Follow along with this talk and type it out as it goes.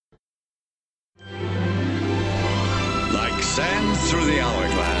Sand through the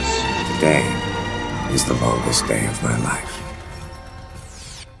hourglass. Today is the longest day of my life.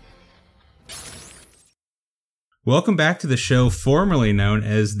 Welcome back to the show formerly known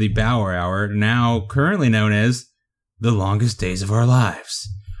as the Bauer Hour, now currently known as The Longest Days of Our Lives.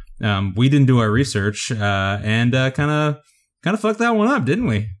 We didn't do our research and kind of fucked that one up, didn't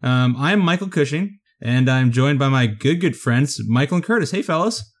we? I'm Michael Cushing, and I'm joined by my good friends, Michael and Curtis. Hey,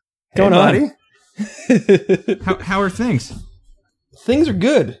 fellas. Going on? How are things? Things are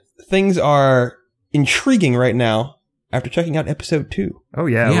good. Things are intriguing right now after checking out episode 2. Oh,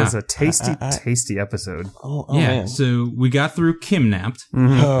 yeah. It was a tasty episode. Oh yeah, man. So we got through Kimnapped,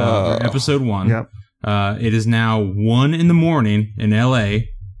 Mm-hmm. episode 1. Yep. It is now 1 a.m. in L.A.,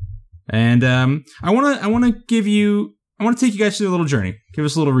 and I want to take you guys through a little journey. Give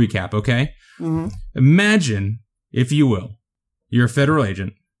us a little recap, okay? Mm-hmm. Imagine, if you will, you're a federal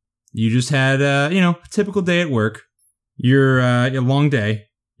agent. You just had a typical day at work. You're a long day.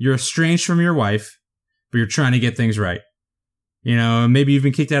 You're estranged from your wife, but you're trying to get things right. You know, maybe you've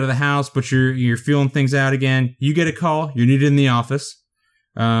been kicked out of the house, but you're feeling things out again. You get a call. You're needed in the office.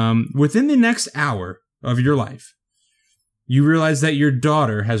 Within the next hour of your life, you realize that your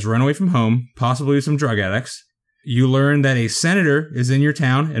daughter has run away from home, possibly with some drug addicts. You learn that a senator is in your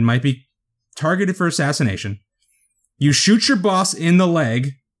town and might be targeted for assassination. You shoot your boss in the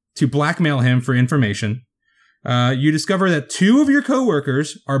leg to blackmail him for information. You discover that 2 of your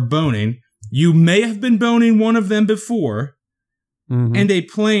coworkers are boning. You may have been boning one of them before. Mm-hmm. And a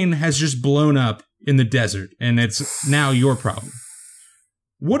plane has just blown up in the desert, and it's now your problem.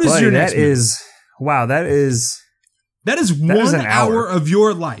 What is your next move? That is 1 hour of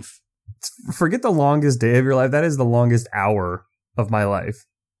your life. Forget the longest day of your life. That is the longest hour of my life.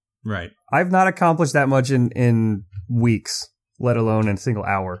 Right. I've not accomplished that much in weeks, let alone in a single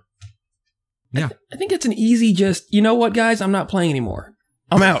hour. Yeah. I think it's an easy you know what, guys? I'm not playing anymore.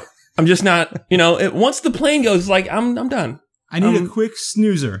 I'm out. I'm just not, once the plane goes, I'm done. I need a quick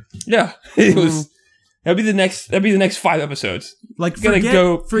snoozer. Yeah. That'd be the next 5 episodes. Forget get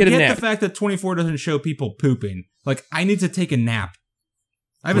a nap. the fact that 24 doesn't show people pooping. I need to take a nap.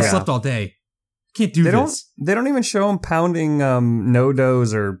 I haven't slept all day. Can't do this. They don't even show him pounding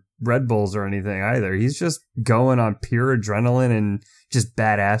No-Dos or Red Bulls or anything either. He's just going on pure adrenaline and just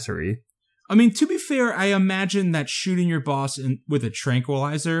badassery. I mean, to be fair, I imagine that shooting your boss with a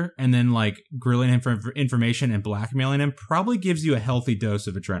tranquilizer and then grilling him for information and blackmailing him probably gives you a healthy dose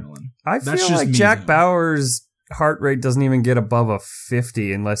of adrenaline. I feel like Jack Bauer's heart rate doesn't even get above a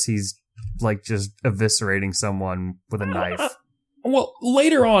 50 unless he's just eviscerating someone with a knife. Well,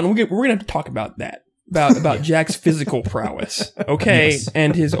 later on, we're gonna have to talk about that. About Jack's physical prowess, okay, yes.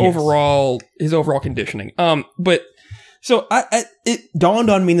 And his overall conditioning. But so it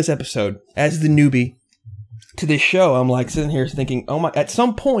dawned on me in this episode as the newbie to this show. I'm sitting here thinking, oh my! At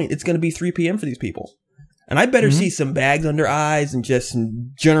some point, it's gonna be 3 p.m. for these people, and I better see some bags under eyes and just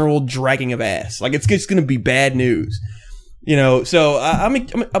some general dragging of ass. It's just gonna be bad news, So I'm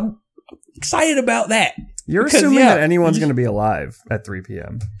excited about that. You're assuming that anyone's going to be alive at 3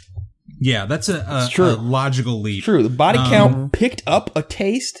 p.m. Yeah, that's a logical leap. True. The body count picked up a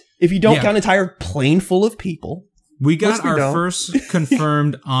taste. If you don't count an entire plane full of people. We got our first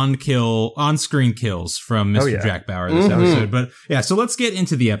confirmed on-screen kills from Mr. Jack Bauer this episode. But yeah, so let's get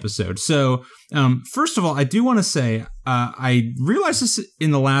into the episode. So first of all, I do want to say, I realized this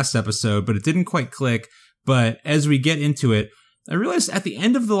in the last episode, but it didn't quite click. But as we get into it, I realized at the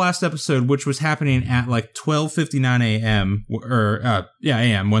end of the last episode, which was happening at 12:59 a.m.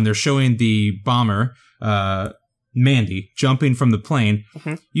 a.m. when they're showing the bomber, Mandy, jumping from the plane,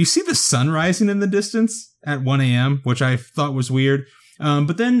 you see the sun rising in the distance at 1 a.m., which I thought was weird.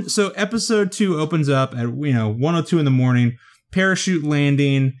 But then, so episode 2 opens up at 1:02 in the morning, parachute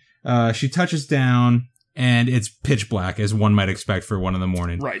landing. She touches down, and it's pitch black, as one might expect for 1 in the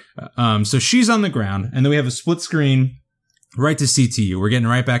morning. Right. So she's on the ground, and then we have a split screen. Right to CTU. We're getting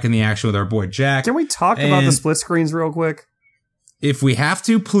right back in the action with our boy Jack. Can we talk about the split screens real quick? If we have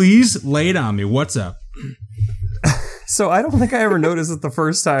to, please lay it on me. What's up? So I don't think I ever noticed it the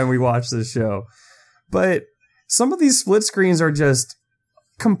first time we watched this show. But some of these split screens are just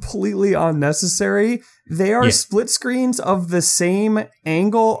completely unnecessary. They are split screens of the same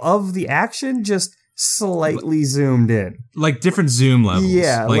angle of the action, just slightly zoomed in. Different zoom levels.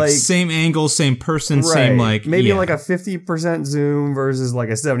 Yeah. Same angle, same person, right. same Maybe a 50% zoom versus a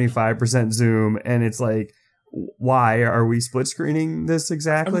 75% zoom. And it's why are we split screening this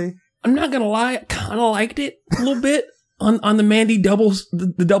exactly? I'm not going to lie. I kind of liked it a little bit on the Mandy doubles,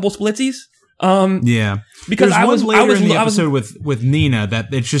 the double splitsies. Yeah, Because there's one later in the I was- episode with Nina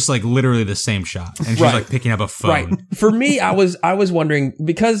that it's just like literally the same shot, and she's Right. like picking up a phone. Right. For me, I was wondering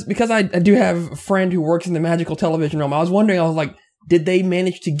because I do have a friend who works in the magical television realm. I was like, did they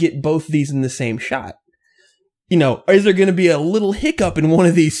manage to get both these in the same shot? You know, is there going to be a little hiccup in one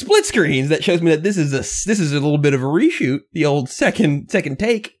of these split screens that shows me that this is a little bit of a reshoot, the old second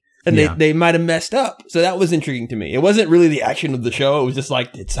take, and Yeah. they might have messed up. So that was intriguing to me. It wasn't really the action of the show. It was just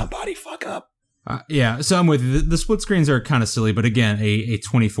like, did somebody fuck up? Yeah, so I'm with you. The split screens are kind of silly, but again, a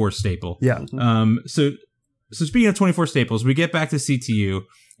 24 staple. Yeah. So speaking of 24 staples, we get back to CTU,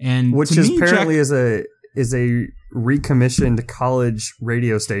 and Which to is me, apparently is a recommissioned college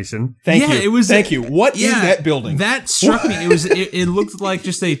radio station. Thank Yeah, you. it was- Thank you. What is Yeah, that building? That struck me. It looked like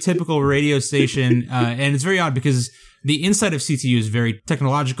just a typical radio station, and it's very odd because the inside of CTU is very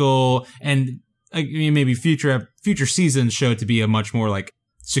technological, and I mean, maybe future seasons show it to be a much more like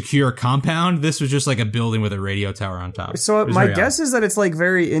secure compound. This was just like a building with a radio tower on top. So It was my very guess is that it's like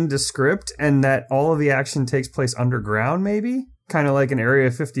very indescript and that all of the action takes place underground, maybe? Kind of like an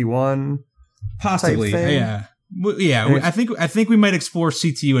Area 51. Possibly, type thing. yeah. Yeah, I think we might explore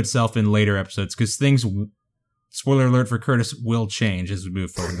CTU itself in later episodes because things, spoiler alert for Curtis, will change as we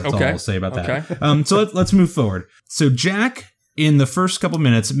move forward. That's all Okay. I'll say about that. Okay. So let's move forward. So Jack, in the first couple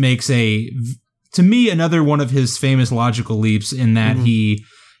minutes, makes to me, another one of his famous logical leaps in that he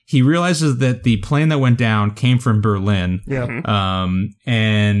realizes that the plane that went down came from Berlin, Yeah.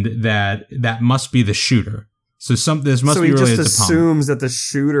 and that must be the shooter. So this must So be he related just to Palmer. assumes that the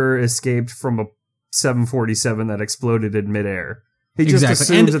shooter escaped from a 747 that exploded in midair. He just Exactly.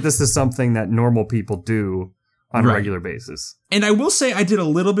 assumes And- that this is something that normal people do on a Right. regular basis. And I will say I did a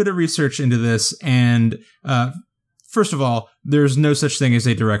little bit of research into this, and first of all, there's no such thing as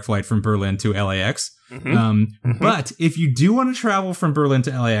a direct flight from Berlin to LAX. But if you do want to travel from Berlin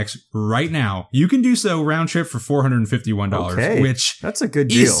to LAX right now, you can do so round trip for $451, Okay. which That's a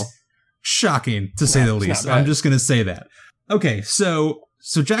good is deal. shocking to say the it's least. not bad. I'm just going to say that. Okay, so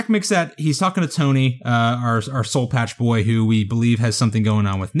Jack makes that. He's talking to Tony, our soul patch boy, who we believe has something going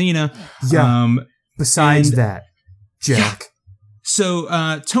on with Nina. Yeah. Besides and- that, Jack.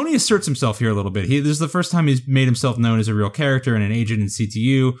 So Tony asserts himself here a little bit. This is the first time he's made himself known as a real character and an agent in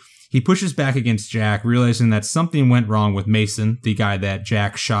CTU. He pushes back against Jack, realizing that something went wrong with Mason, the guy that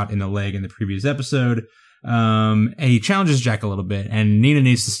Jack shot in the leg in the previous episode. And he challenges Jack a little bit, and Nina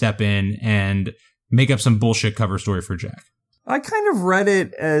needs to step in and make up some bullshit cover story for Jack. I kind of read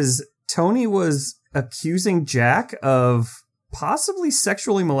it as Tony was accusing Jack of possibly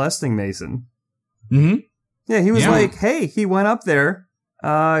sexually molesting Mason. Mm-hmm. Yeah, he was Yeah. like, hey, he went up there.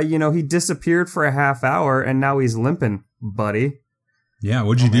 He disappeared for a half hour and now he's limping, buddy. Yeah,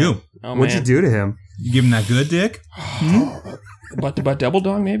 what'd you do? Oh, What'd you do to him? You give him that good dick? But double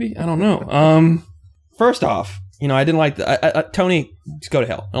dog, maybe? I don't know. First off, I didn't like Tony. Just go to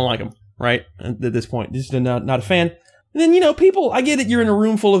hell. I don't like him. Right at this point, just not a fan. And then people, I get it. You're in a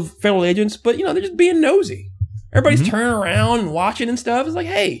room full of federal agents, but they're just being nosy. Everybody's turning around and watching and stuff. It's like,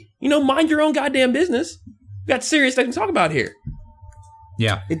 hey, mind your own goddamn business. We got serious things to talk about here.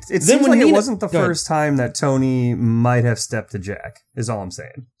 Yeah. It Then seems when like it Nina- wasn't the Go ahead. first time that Tony might have stepped to Jack, is all I'm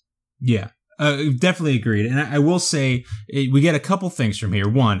saying. Yeah. Definitely agreed. And I will say we get a couple things from here.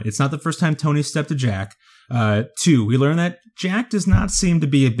 One, it's not the first time Tony stepped to Jack. Two, we learn that Jack does not seem to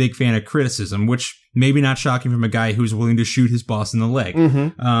be a big fan of criticism, which maybe not shocking from a guy who's willing to shoot his boss in the leg.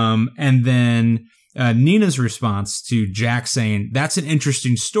 And then Nina's response to Jack saying, that's an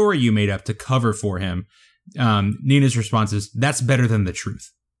interesting story you made up to cover for him. Nina's response is, that's better than the truth.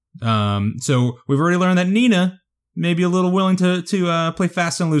 So we've already learned that Nina may be a little willing to play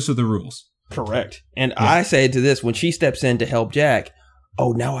fast and loose with the rules. Correct. And I say to this, when she steps in to help Jack,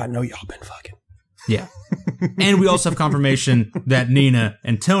 oh, now I know y'all been fucking. Yeah. And we also have confirmation that Nina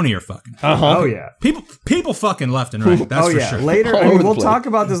and Tony are fucking. Oh, yeah. People fucking left and right. That's oh, for yeah. sure. Later, All over the we'll place. talk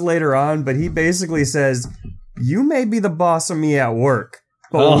about this later on, but he basically says, you may be the boss of me at work,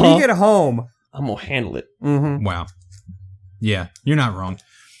 but when we get home, I'm going to handle it. Wow. Yeah, you're not wrong.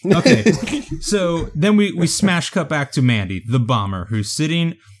 Okay. So then we smash cut back to Mandy, the bomber, who's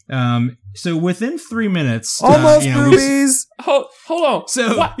sitting. So within 3 minutes, almost we- boobies. Hold on.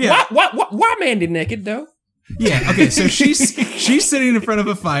 So, why, yeah. why Mandy naked, though? Yeah. Okay. So she's sitting in front of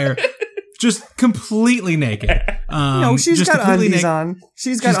a fire, just completely naked. No, she's just got completely undies naked. on.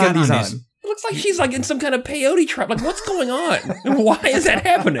 She's got undies on. It looks like she's like in some kind of peyote trap. Like, what's going on? Why is that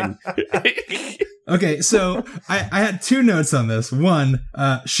happening? Okay, so I had two notes on this. One,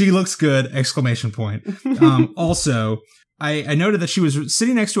 she looks good! Exclamation point. Also, I noted that she was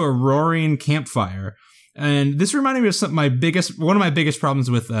sitting next to a roaring campfire, And this reminded me of one of my biggest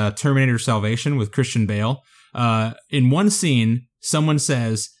problems with Terminator Salvation with Christian Bale. In one scene, someone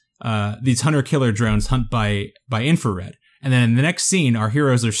says these hunter-killer drones hunt by infrared. And then in the next scene, our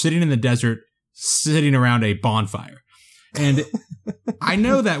heroes are sitting in the desert, sitting around a bonfire. And I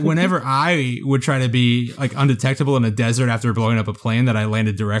know that whenever I would try to be like undetectable in a desert after blowing up a plane that I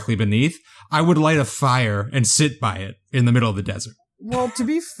landed directly beneath, I would light a fire and sit by it in the middle of the desert. Well, to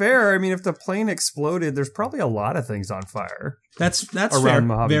be fair, I mean, if the plane exploded, there's probably a lot of things on fire. That's around fair.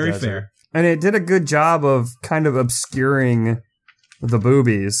 Mojave Very Desert. fair. And it did a good job of kind of obscuring the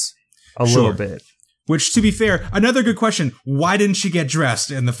boobies a little bit. Which, to be fair, another good question. Why didn't she get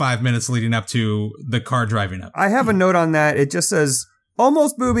dressed in the 5 minutes leading up to the car driving up? I have a note on that. It just says,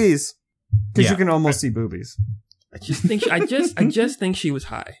 almost boobies. Because you can almost see boobies. I just think think she was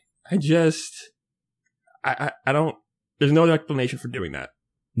high. I don't. There's no explanation for doing that.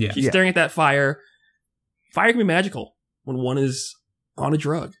 Yeah, she's staring at that fire. Fire can be magical when one is on a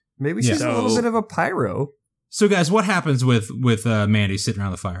drug. Maybe she's a little bit of a pyro. So, guys, what happens with Mandy sitting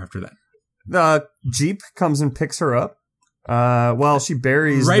around the fire after that? The Jeep comes and picks her up. She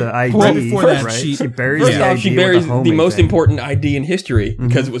buries right, the ID. Right before that, right? she buries first the off, ID she buries with the most thing. important ID in history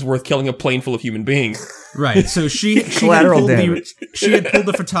because it was worth killing a plane full of human beings. Right. So she Collateral damage. She had pulled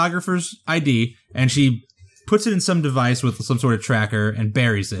the photographer's ID and she puts it in some device with some sort of tracker and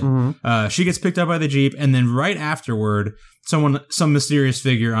buries it. Mm-hmm. She gets picked up by the Jeep, and then right afterward, some mysterious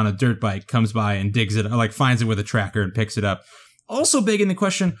figure on a dirt bike comes by and digs it, like finds it with a tracker and picks it up. Also begging the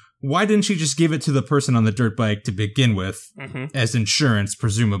question, why didn't she just give it to the person on the dirt bike to begin with as insurance,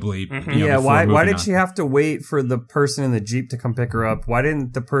 presumably? Why did she have to wait for the person in the Jeep to come pick her up? Why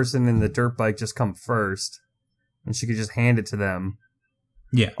didn't the person in the dirt bike just come first and she could just hand it to them?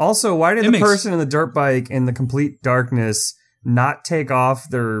 Yeah. Also, why did the person in the dirt bike in the complete darkness not take off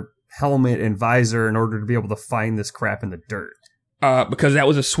their helmet and visor in order to be able to find this crap in the dirt? Because that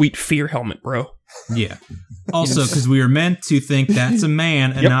was a sweet fear helmet, bro. Yeah. Also, because we were meant to think that's a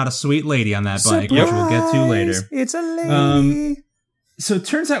man and not a sweet lady on that bike, which we'll get to later. It's a lady. So it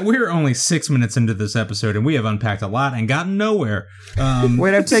turns out we're only 6 minutes into this episode, and we have unpacked a lot and gotten nowhere.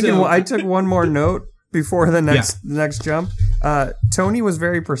 Wait, I took one more note before the next jump. Tony was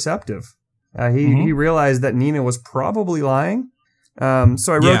very perceptive. He realized that Nina was probably lying.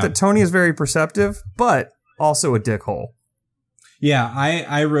 So I wrote that Tony is very perceptive, but also a dickhole. Yeah,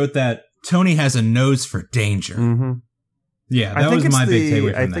 I wrote that Tony has a nose for danger. Mm-hmm. Yeah, that was my big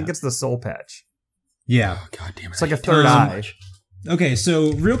takeaway from that. I think it's the soul patch. Yeah. Oh, God damn it. It's like a third eye. Okay,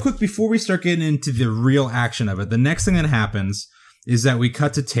 so real quick before we start getting into the real action of it, the next thing that happens is that we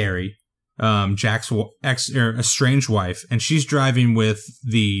cut to Terry, Jack's estranged wife, and she's driving with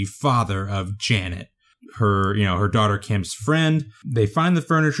the father of Janet, her daughter Kim's friend. They find the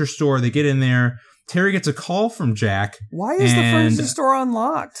furniture store, they get in there. Terry gets a call from Jack. Why is the furniture store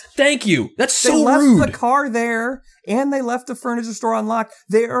unlocked? Thank you. That's so rude. They left rude. the car there, and they left the furniture store unlocked.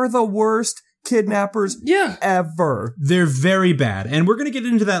 They are the worst kidnappers ever. They're very bad. And we're going to get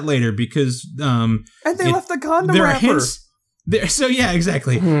into that later because... and they left the condom there wrapper. Are hints. So, yeah,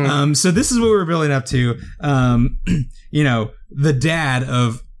 exactly. So this is what we're building up to. The dad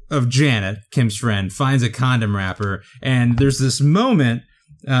of Janet, Kim's friend, finds a condom wrapper. And there's this moment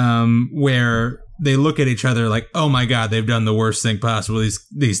where... they look at each other like, oh my God, they've done the worst thing possible.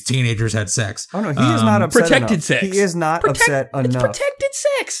 These teenagers had sex. Oh no, he is not upset protected enough. sex. He is not upset enough. It's protected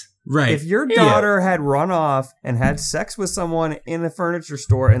sex. Right. If your daughter had run off and had sex with someone in a furniture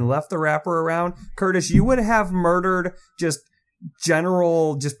store and left the wrapper around, Curtis, you would have murdered just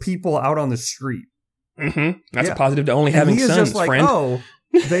people out on the street. Mm-hmm. That's a positive to only having he is sons, just like, friend. oh,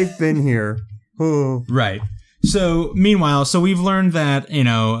 they've been here. Right. So, meanwhile, we've learned that,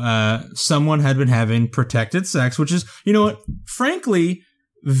 someone had been having protected sex, which is, frankly,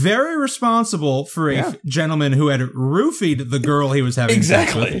 very responsible for a gentleman who had roofied the girl he was having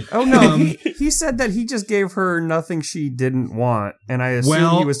sex with. Oh, no. He said that he just gave her nothing she didn't want. And I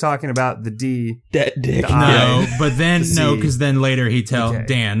assume he was talking about the D. That dick. No, but then, because then later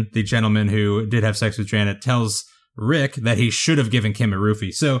Dan, the gentleman who did have sex with Janet, tells Rick that he should have given Kim a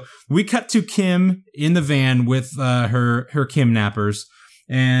roofie. So we cut to Kim in the van with her Kim-nappers,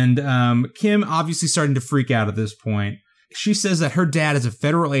 and Kim obviously starting to freak out at this point. She says that her dad is a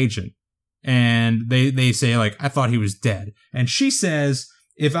federal agent, and they say, like, I thought he was dead. And she says,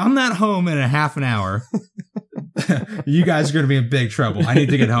 if I'm not home in a half an hour, you guys are going to be in big trouble. I need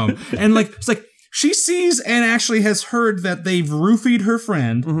to get home. And it's like she sees and actually has heard that they've roofied her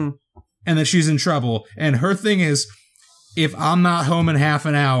friend, and that she's in trouble. And her thing is, if I'm not home in half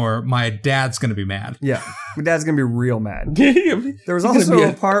an hour, my dad's going to be mad. Yeah, my dad's gonna be real mad. There There was also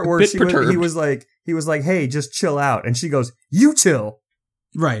a part where he was like, "Hey, just chill out," and she goes, "You chill."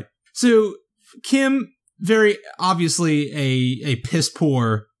 Right. So Kim, very obviously a piss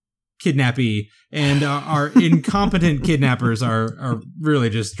poor kidnappee, and our incompetent kidnappers are really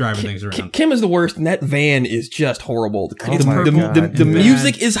just driving things around. Kim is the worst, and that van is just horrible. The God.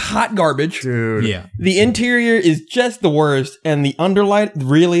 music is hot garbage. Dude. Yeah. The interior is just the worst, and the underlight,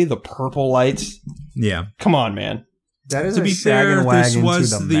 really, the purple lights. Yeah. Come on, man. That is To a be fair, shaggin' wagon this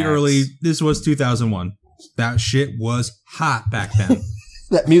was to the max. this was 2001. That shit was hot back then.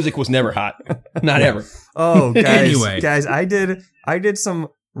 That music was never hot. Not ever. Oh, guys, Anyway. guys, I did some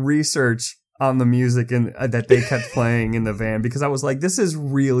research on the music that they kept playing in the van because I was like, this is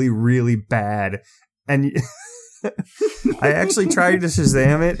really, really bad. And I actually tried to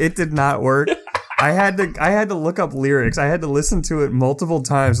Shazam it. It did not work. I had to look up lyrics. I had to listen to it multiple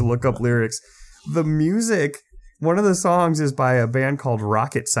times to look up lyrics. The music, one of the songs is by a band called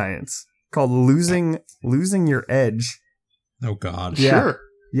Rocket Science called Losing Your Edge. Oh God. Yeah. Sure.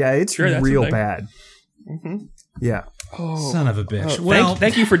 Yeah, it's Sure, that's real a thing. bad. Mm-hmm. Yeah. Oh. Son of a bitch. Oh, Well,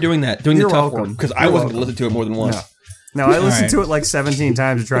 thank you for doing that, doing the You're tough welcome. one, because I You're wasn't going to welcome. listen to it more than once. No, I listened right. to it like 17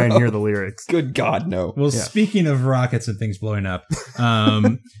 times to try and hear the lyrics. Good God, no. Well, Yeah. speaking of rockets and things blowing up,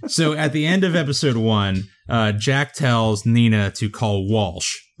 so at the end of episode 1, Jack tells Nina to call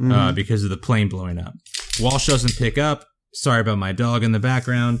Walsh because of the plane blowing up. Walsh doesn't pick up. Sorry about my dog in the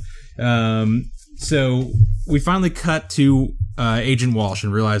background. So we finally cut to Agent Walsh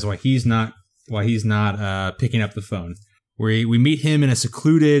and realize why he's not picking up the phone. We meet him in a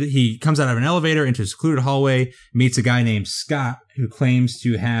secluded. He comes out of an elevator into a secluded hallway, meets a guy named Scott who claims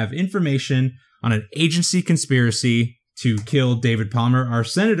to have information on an agency conspiracy to kill David Palmer, our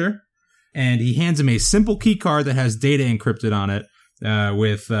senator, and he hands him a simple key card that has data encrypted on it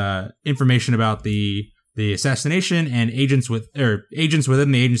with information about the assassination and agents within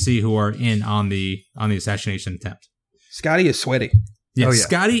the agency who are in on the assassination attempt. Scotty is sweaty. Yeah, Oh, yeah.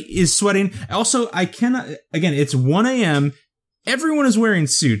 Scotty is sweating. Also, I cannot. Again, it's 1 a.m. Everyone is wearing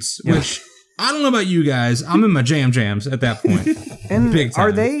suits, which I don't know about you guys. I'm in my jams at that point. And Big time.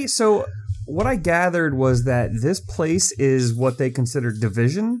 are they? So what I gathered was that this place is what they consider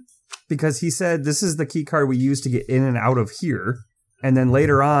division, because he said this is the key card we use to get in and out of here. And then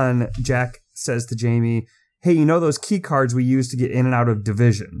later on, Jack says to Jamie, "Hey, you know those key cards we use to get in and out of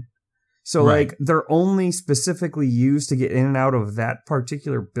division?" So, Right. like, they're only specifically used to get in and out of that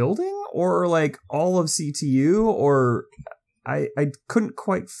particular building, or like all of CTU, or I couldn't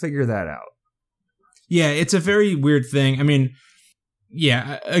quite figure that out. Yeah, it's a very weird thing. I mean,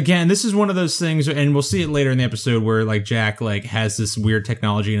 yeah, again, this is one of those things, and we'll see it later in the episode where like Jack like has this weird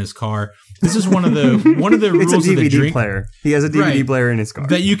technology in his car. This is one of the It's a rules of the DVD drink player. He has a DVD Right. player in his car.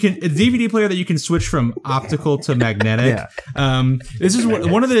 that you can a DVD player that you can switch from optical to magnetic. Yeah. This is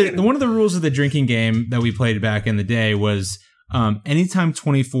one of the rules of the drinking game that we played back in the day was anytime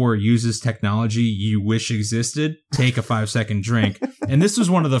 24 uses technology you wish existed, take a 5-second drink. And this was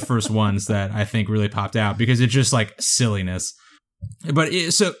one of the first ones that I think really popped out because it's just like silliness. But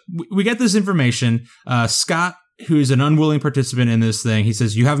so we get this information. Scott, who's an unwilling participant in this thing, he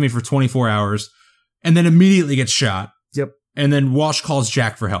says, "You have me for 24 hours," and then immediately gets shot. Yep. And then Walsh calls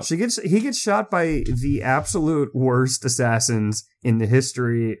Jack for help. He gets shot by the absolute worst assassins in the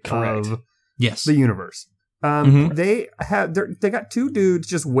history Correct. of Yes. the universe. Mhm. They got two dudes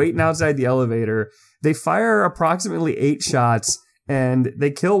just waiting outside the elevator. They fire approximately 8 shots, and they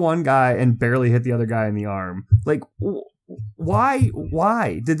kill one guy and barely hit the other guy in the arm. Like,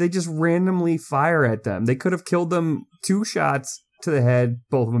 why did they just randomly fire at them? They could have killed them 2 shots to the head,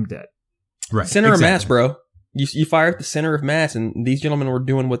 both of them dead. Right. Center of mass, Exactly. bro. You fire at the center of mass, and these gentlemen were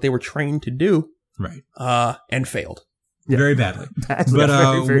doing what they were trained to do, Right. and failed. Yeah. Very badly. That's But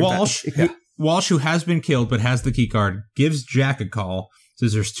very, very Walsh, bad. Walsh, who has been killed but has the key card, gives Jack a call,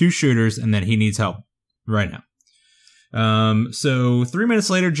 says there's 2 shooters and that he needs help right now. So 3 minutes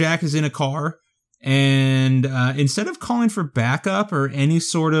later, Jack is in a car, and instead of calling for backup or any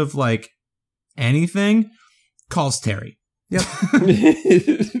sort of like anything, calls Terry. Yep.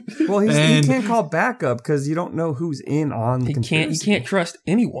 Well, he And- can't call backup because you don't know who's in on the You conspiracy. can't trust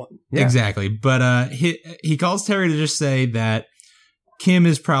anyone. Yeah. Exactly. But he calls Terry to just say that Kim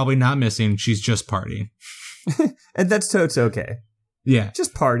is probably not missing. She's just partying. And that's okay. Yeah.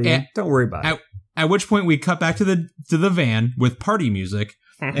 Just party. And- Don't worry about it. At which point we cut back to the van with party music,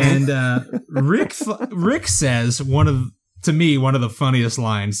 and Rick says one of the funniest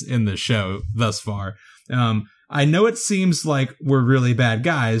lines in the show thus far. I know it seems like we're really bad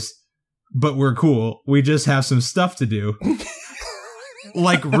guys, but we're cool. We just have some stuff to do.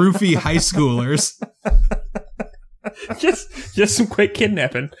 Like roofie high schoolers. Just some quick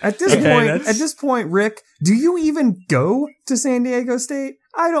kidnapping. At this point, Rick, do you even go to San Diego State?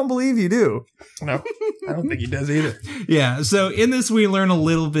 I don't believe you do. No, I don't think he does either. Yeah, so in this we learn a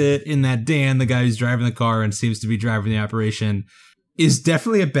little bit in that Dan, the guy who's driving the car and seems to be driving the operation, is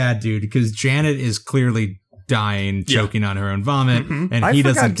definitely a bad dude because Janet is clearly dying, choking on her own vomit, and he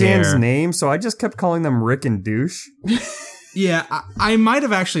doesn't care. I forgot Dan's name, so I just kept calling them Rick and Douche. Yeah, I might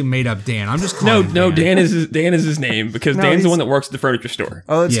have actually made up Dan. I'm just calling him Dan is his name because Dan's the one that works at the furniture store.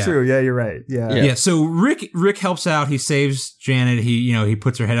 Oh, that's true. Yeah, you're right. Yeah. So Rick helps out. He saves Janet. He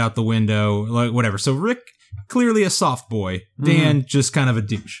puts her head out the window, like whatever. So Rick clearly a soft boy. Dan just kind of a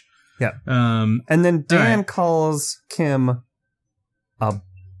douche. Yeah. And then Dan calls Kim a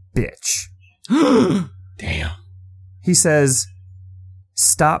bitch. Damn. He says,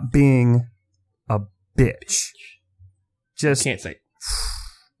 "Stop being a bitch." Just you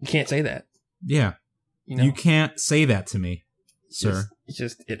can't say that. Yeah. You can't say that to me, sir.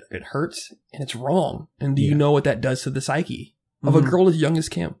 It hurts and it's wrong. And do you know what that does to the psyche of a girl as young as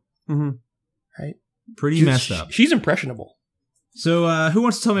Kim? Mm-hmm. Right? Pretty messed up. She's impressionable. So who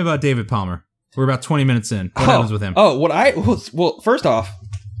wants to tell me about David Palmer? We're about 20 minutes in. What happens with him? First off,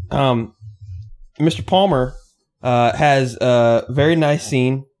 Mr. Palmer has a very nice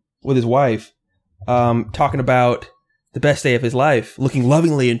scene with his wife talking about the best day of his life, looking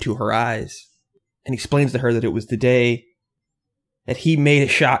lovingly into her eyes, and explains to her that it was the day that he made a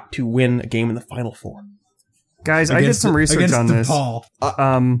shot to win a game in the Final Four. Guys, I did some research on this. DePaul.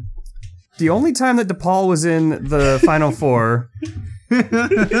 The only time that DePaul was in the Final Four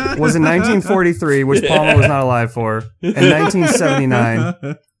was in 1943, which Palmer was not alive for, and 1979.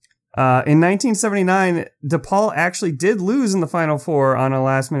 In 1979, DePaul actually did lose in the Final Four on a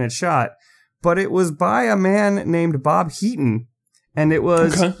last-minute shot, but it was by a man named Bob Heaton, and it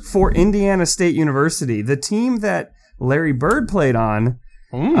was for Indiana State University. The team that Larry Bird played on,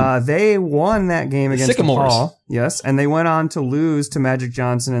 they won that game against DePaul. Yes, and they went on to lose to Magic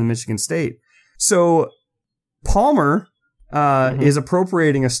Johnson and Michigan State. So Palmer is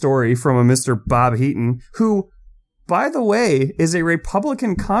appropriating a story from a Mr. Bob Heaton, who, by the way, is a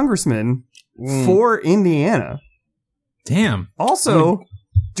Republican congressman for Indiana. Damn. Also,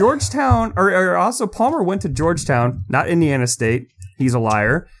 Georgetown, or also Palmer went to Georgetown, not Indiana State. He's a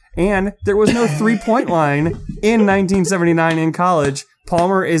liar. And there was no three-point line in 1979 in college.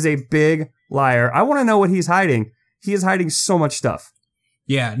 Palmer is a big liar. I want to know what he's hiding. He is hiding so much stuff.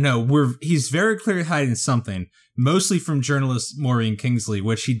 Yeah, no, he's very clearly hiding something, mostly from journalist Maureen Kingsley,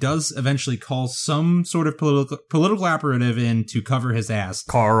 which he does eventually call some sort of political operative in to cover his ass.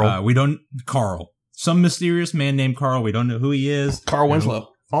 Carl. Some mysterious man named Carl. We don't know who he is. Carl Winslow.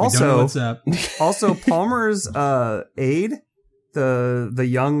 Also, what's up. Also, Palmer's aide, the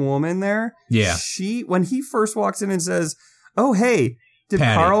young woman there. Yeah. When he first walks in and says, "Oh, hey, did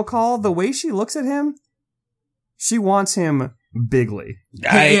Patty. Carl call?" The way she looks at him, she wants him bigly.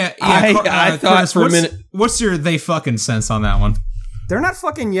 I thought Chris, for a minute. What's your they fucking sense on that one? They're not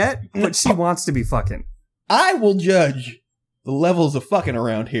fucking yet, but she wants to be fucking. I will judge the levels of fucking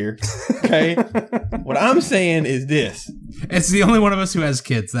around here. Okay? What I'm saying is this. It's the only one of us who has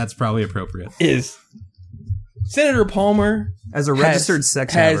kids. That's probably appropriate. Is Senator Palmer, as a registered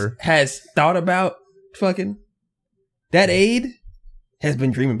sex haver, has thought about fucking. That aide has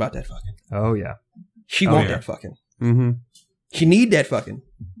been dreaming about that fucking. Oh, yeah. She want that fucking. Mm-hmm. She need that fucking.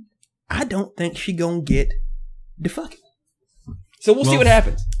 I don't think she gonna get the fucking. So we'll see what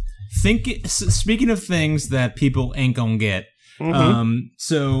happens. Speaking of things that people ain't gonna get.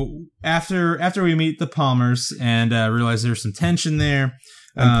 So after we meet the Palmers and realize there's some tension there.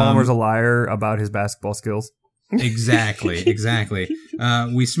 And Palmer's a liar about his basketball skills. Exactly.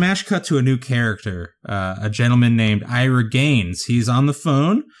 We smash cut to a new character, a gentleman named Ira Gaines. He's on the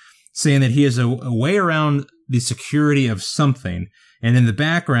phone saying that he has a way around the security of something. And in the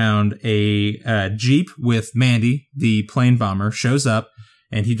background, a Jeep with Mandy, the plane bomber, shows up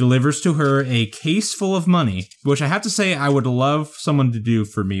and he delivers to her a case full of money, which I have to say I would love someone to do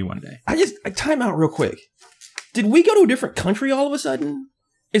for me one day. I time out real quick. Did we go to a different country all of a sudden?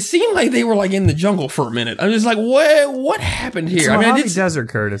 It seemed like they were like in the jungle for a minute. I'm just like, what happened here? It's Mojave Desert,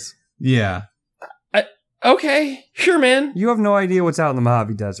 Curtis. Yeah. Okay, sure, man. You have no idea what's out in the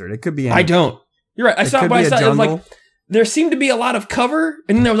Mojave Desert. It could be anything. I don't. You're right. I saw it, but it was like there seemed to be a lot of cover,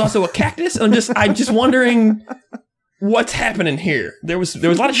 and then there was also a cactus. I'm just wondering what's happening here. There was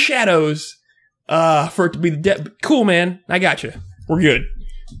a lot of shadows for it to be cool, man. I got you. We're good.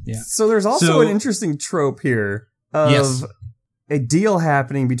 Yeah. So there's also an interesting trope here of a deal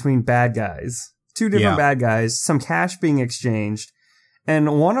happening between bad guys. Two different bad guys, some cash being exchanged,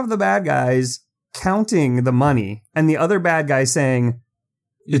 and one of the bad guys counting the money, and the other bad guy saying,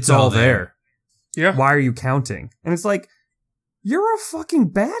 it's all there. Yeah. Why are you counting? And it's like, you're a fucking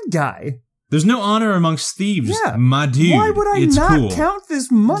bad guy. There's no honor amongst thieves, Yeah. my dude. Why would I it's not cool. count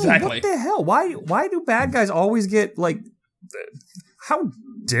this money? Exactly. What the hell? Why do bad guys always get, like, how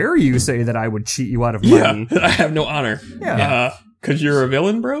dare you say that I would cheat you out of money? Yeah, I have no honor. Yeah. Because you're a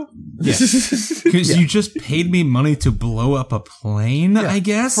villain, bro? Because you just paid me money to blow up a plane, I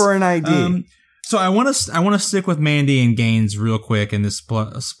guess? For an ID. So I want to stick with Mandy and Gaines real quick in this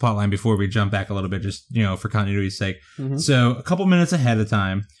plot line before we jump back a little bit, just, for continuity's sake. Mm-hmm. So a couple minutes ahead of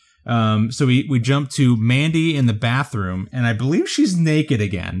time. So we jump to Mandy in the bathroom, and I believe she's naked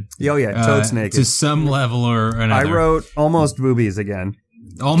again. Oh yeah, totes naked. To some level or another. I wrote almost boobies again.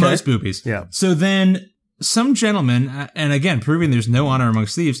 Almost boobies. Yeah. So then some gentleman, and again, proving there's no honor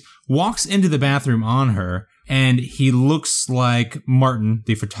amongst thieves, walks into the bathroom on her, and he looks like Martin,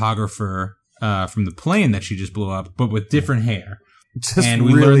 the photographer from the plane that she just blew up, but with different hair. Just and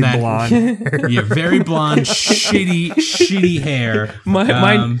we really learned that, blonde. Yeah, very blonde, shitty hair.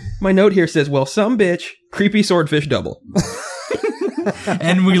 My note here says, well, some bitch, creepy swordfish double.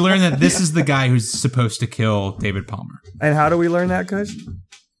 And we learn that this is the guy who's supposed to kill David Palmer. And how do we learn that, Kush?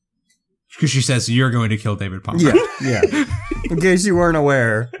 Because she says, you're going to kill David Palmer. Yeah. In case you weren't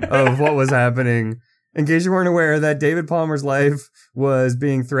aware of what was happening. In case you weren't aware that David Palmer's life was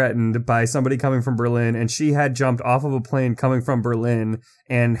being threatened by somebody coming from Berlin, and she had jumped off of a plane coming from Berlin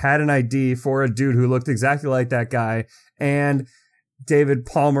and had an ID for a dude who looked exactly like that guy. And David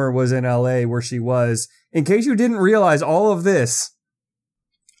Palmer was in LA where she was. In case you didn't realize all of this.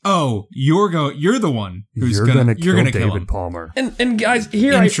 Oh, you're the one who's you're gonna kill kill David him. Palmer. And guys,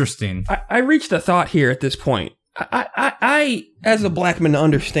 here Interesting. I reached a thought here at this point. I as a black man,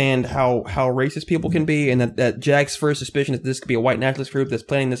 understand how racist people can be, and that Jack's first suspicion is this could be a white nationalist group that's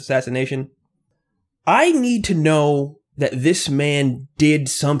planning this assassination. I need to know that this man did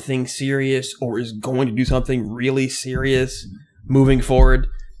something serious or is going to do something really serious moving forward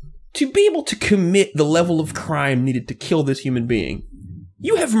to be able to commit the level of crime needed to kill this human being.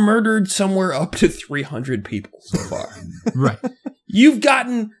 You have murdered somewhere up to 300 people so far. Right. You've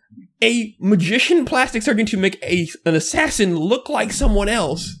gotten a magician plastic surgeon to make an assassin look like someone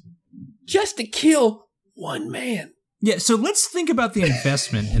else just to kill one man. Yeah, so let's think about the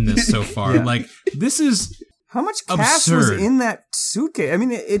investment in this so far. Yeah. Like, this is How much cash was absurd. in that suitcase? I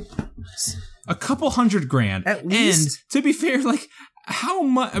mean, it A couple $100,000. At least. And to be fair, like, how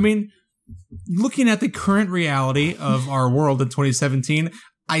much? I mean, looking at the current reality of our world in 2017,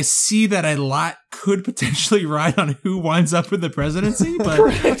 I see that a lot could potentially ride on who winds up with the presidency, but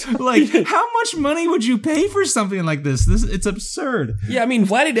like, how much money would you pay for something like this? It's absurd. Yeah, I mean,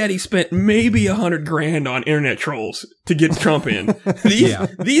 Vladdy Daddy spent maybe $100,000 on internet trolls to get Trump in.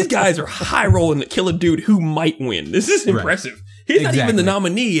 These guys are high rolling to kill a dude who might win. This is impressive. He's not even the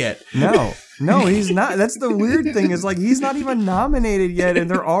nominee yet. No, he's not. That's the weird thing is, like, he's not even nominated yet,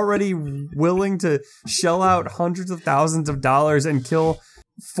 and they're already willing to shell out hundreds of thousands of dollars and kill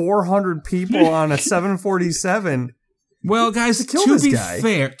 400 people on a 747. Well, guys,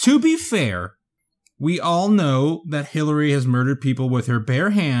 to be fair, we all know that Hillary has murdered people with her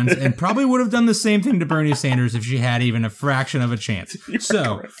bare hands and probably would have done the same thing to Bernie Sanders if she had even a fraction of a chance.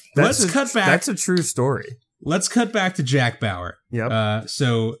 So let's cut back. That's a true story. Let's cut back to Jack Bauer. Yep.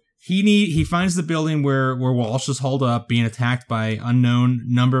 So he finds the building where Walsh is holed up, being attacked by unknown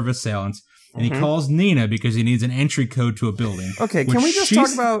number of assailants. And he calls Nina because he needs an entry code to a building. Okay, can we just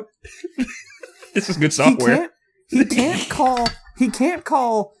talk about... This is good software. He can't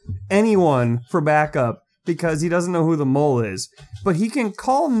call anyone for backup because he doesn't know who the mole is. But he can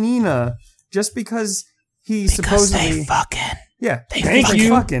call Nina just because supposedly... they fucking... Yeah. Thank you.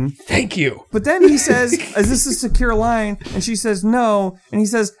 Fucking. Thank you. But then he says, is this a secure line? And she says, no. And he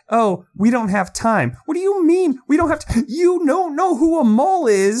says, oh, we don't have time. What do you mean? We don't have time? You don't know who a mole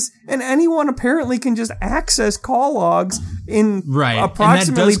is. And anyone apparently can just access call logs in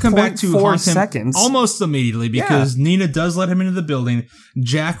approximately 0.4 seconds. Almost immediately because Nina does let him into the building.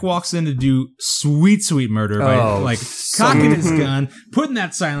 Jack walks in to do sweet murder by cocking his gun, putting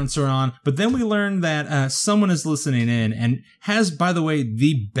that silencer on. But then we learn that someone is listening in and has, by the way,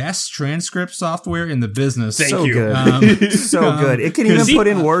 the best transcript software in the business. Thank you. Good. So good. It can even put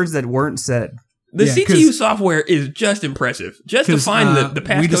in words that weren't said. The CTU software is just impressive. Just to find the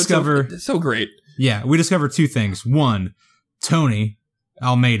passcode, so great. Yeah, we discover two things. One, Tony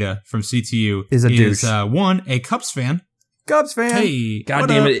Almeida from CTU is a douche. A Cubs fan. Cubs fan. Hey, God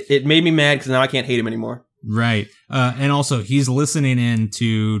damn it! It made me mad because now I can't hate him anymore. Right. And also, he's listening in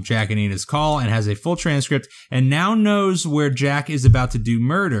to Jack and Nina's call and has a full transcript and now knows where Jack is about to do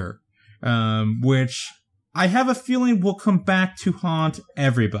murder, which I have a feeling will come back to haunt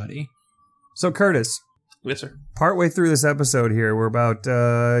everybody. So, Curtis. Yes, sir. Partway through this episode here, we're about,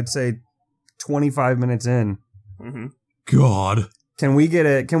 I'd say, 25 minutes in. Mm-hmm. God. Can we get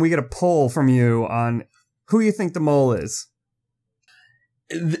a poll from you on who you think the mole is?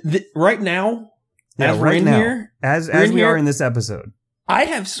 Right now, Yeah, as we're right in now, here, as in we are here, in this episode. I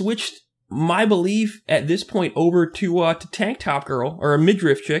have switched my belief at this point over to Tank Top Girl, or a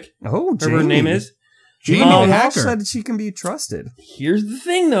midriff chick, Oh, whatever her name is. Jamie Walsh the Hacker. said she can be trusted. Here's the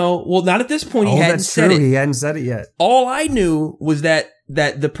thing, though. Well, not at this point. He hadn't that's said true. it. He hadn't said it yet. All I knew was that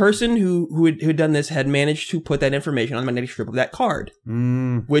the person who had done this had managed to put that information on the magnetic strip of that card,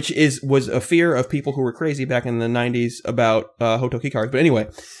 which was a fear of people who were crazy back in the 90s about Hotoki cards. But anyway,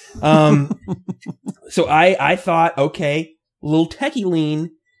 so I thought, okay, little techie lean,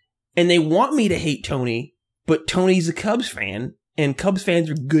 and they want me to hate Tony, but Tony's a Cubs fan, and Cubs fans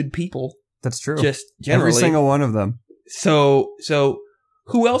are good people. That's true. Just generally. Every single one of them. So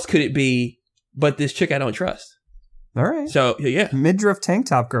who else could it be but this chick I don't trust? All right. So, yeah. Midriff tank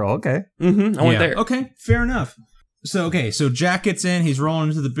top girl. Okay. Mm-hmm. I went there. Okay, fair enough. So Jack gets in, he's rolling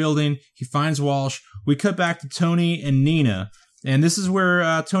into the building, he finds Walsh. We cut back to Tony and Nina, and this is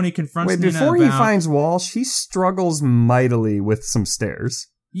where Tony confronts Nina. Wait, before he finds Walsh, he struggles mightily with some stairs.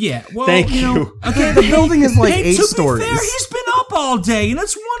 Yeah, well, Thank you. you. Okay, The building is like 8 to stories. Be fair, he's been up all day, and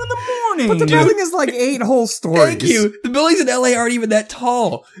it's 1 a.m. But the building is like 8 whole stories. Thank you. The buildings in LA aren't even that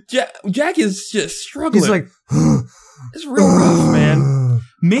tall. Jack is just struggling. He's like, it's real rough, man.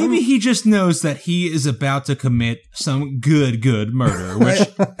 Maybe he just knows that he is about to commit some good murder,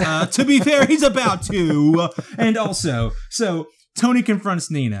 which, to be fair, he's about to. And also, so Tony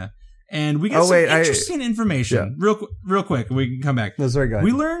confronts Nina, and we get some interesting information. Yeah. Real quick, we can come back. No, sorry, go ahead.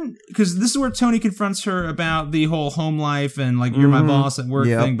 We learn, because this is where Tony confronts her about the whole home life and, like, you're my boss at work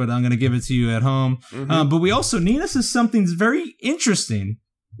thing, but I'm going to give it to you at home. But we also, Nina says something very interesting.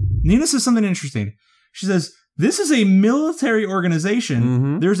 She says, this is a military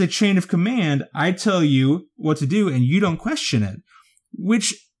organization. There's a chain of command. I tell you what to do, and you don't question it.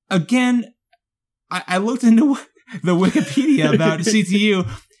 Which, again, I looked into the Wikipedia about CTU.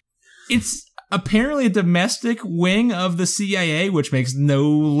 It's apparently a domestic wing of the CIA, which makes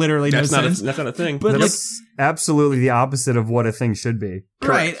literally no sense. That's not a thing. But that's absolutely the opposite of what a thing should be.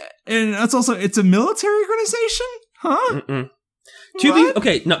 Right. And that's also, it's a military organization? Huh?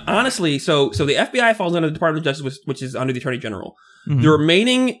 No, honestly, so the FBI falls under the Department of Justice, which is under the Attorney General. The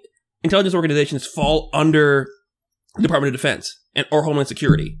remaining intelligence organizations fall under the Department of Defense or Homeland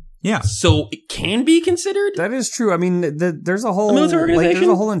Security. Yeah. So it can be considered. That is true. I mean, there's a whole military organization?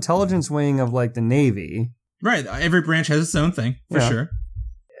 there's a whole intelligence wing of like the Navy. Right. Every branch has its own thing, for sure.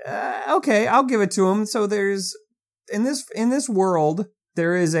 Okay, I'll give it to him. So there's in this world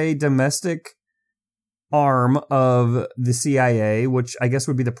there is a domestic arm of the CIA, which I guess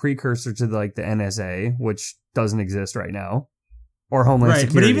would be the precursor to the NSA, which doesn't exist right now, or Homeland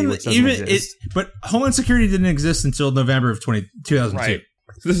Security, which doesn't exist. But Homeland Security didn't exist until November of 2002. Right.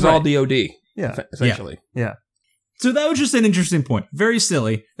 So this is all DOD. Yeah, essentially. Yeah. So that was just an interesting point. Very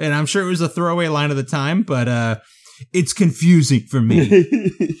silly, and I'm sure it was a throwaway line at the time, but it's confusing for me.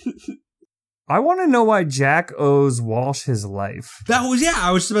 I want to know why Jack owes Walsh his life. I was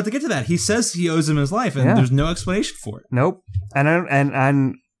just about to get to that. He says he owes him his life, and there's no explanation for it. Nope.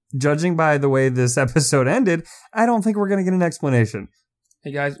 And judging by the way this episode ended, I don't think we're going to get an explanation.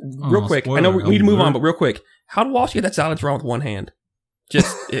 Hey guys, real quick. I know we need to move on, but real quick. How did Walsh get that silencer on with one hand?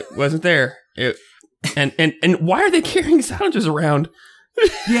 Just, it wasn't there. And why are they carrying silencers around?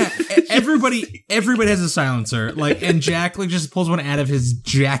 Yeah, everybody has a silencer, and Jack just pulls one out of his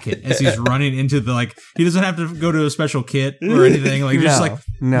jacket as he's running into he doesn't have to go to a special kit or anything,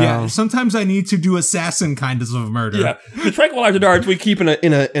 No. Yeah, sometimes I need to do assassin kind of murder. Yeah, the tranquilizer darts we keep in a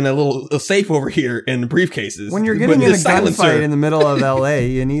little safe over here in the briefcases. When you're getting in a gunfight in the middle of LA,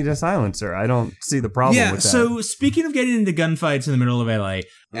 you need a silencer. I don't see the problem with that. So speaking of getting into gunfights in the middle of LA,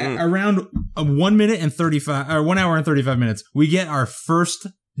 around 1 minute and 1 hour and 35 minutes, we get our first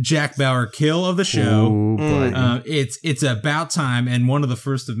Jack Bauer kill of the show. Ooh, boy. It's about time, and one of the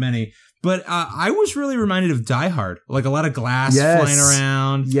first of many. But I was really reminded of Die Hard, a lot of glass flying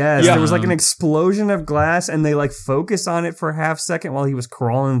around. Yes, there was an explosion of glass, and they focus on it for a half second while he was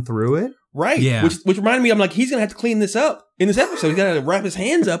crawling through it. Right. Yeah. Which reminded me, I'm he's gonna have to clean this up in this episode. He's gonna wrap his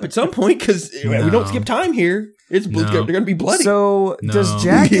hands up at some point because we don't skip time here. They're gonna be bloody. So does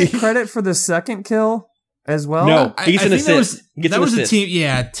Jack get credit for the second kill? as well? No. He gets an think assist. that was a team.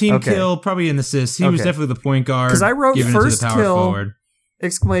 Yeah, team Okay. kill, probably an assist. He was Okay. definitely the point guard. 'Cause I wrote giving first it to the power kill. forward.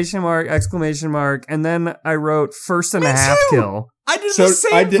 Exclamation mark, and then I wrote first and a half too. kill. I did So the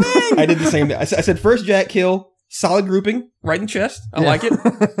same I did. thing. I did the same thing. I said first Jack kill, solid grouping, right in the chest. I like it.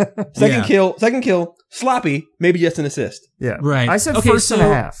 Yeah. Second kill, sloppy, maybe just an assist. Yeah. Right. I said Okay, first and a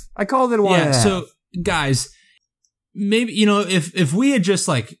so- half. I called it one and a half. So guys, maybe if we had just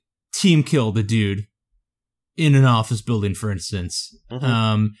like team killed a dude in an office building, for instance,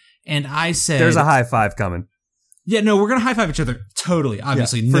 and I said There's a high five coming. Yeah, no, we're gonna high five each other. Totally,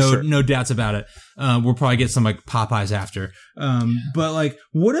 obviously, for sure. no doubts about it. We'll probably get some like Popeyes after. But like,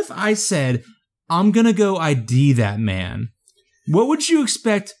 what if I said I'm gonna go ID that man? What would you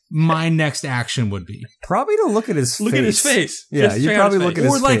expect my next action would be? Probably to look at his face. Look at his face. Yeah, Just you check out probably his look face. at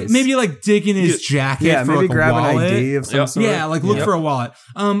Or his like face. maybe like dig in his jacket Yeah, for maybe like grab a wallet. an ID of some Yep. sort. Yeah, like look for a wallet.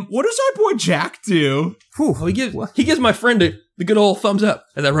 What does our boy Jack do? Whew. Oh, he gives my friend the good old thumbs up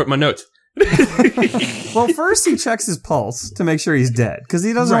as I wrote my notes. Well, first he checks his pulse to make sure he's dead because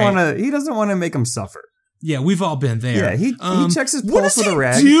he doesn't Right. want to. He doesn't want to make him suffer. Yeah, we've all been there. Yeah, he checks his What pulse does with he a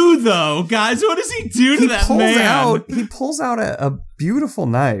rag. do though, guys? What does he do to He that pulls man? out. He pulls out a beautiful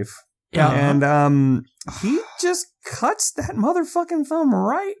knife, Yeah. and he just cuts that motherfucking thumb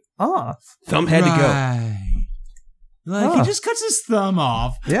right off. Thumb had to Right. Like he Huh. just cuts his thumb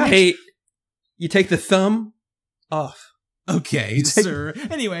off. Yeah. go. Hey, you take the thumb off. Okay, take- sir.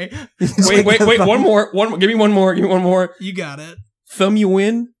 Anyway, Wait, one more. Give me one more. you got it. Thumb you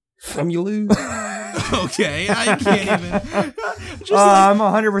win, thumb you lose. Okay, I can't even. Just I'm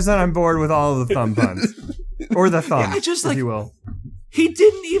 100% on board with all of the thumb puns. Or the thumb, Yeah, just if like- you will. he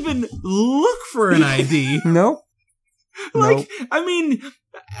didn't even look for an ID. Nope. Like, Nope. I mean,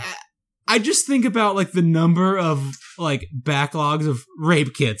 I just think about like the number of like backlogs of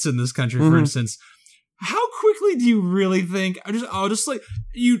rape kits in this country, for instance. How quickly do you really think? I'll just like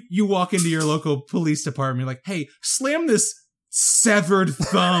you walk into your local police department, you're like, hey, slam this severed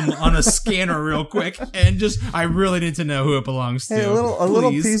thumb on a scanner real quick, and just I really need to know who it belongs to. Hey, a little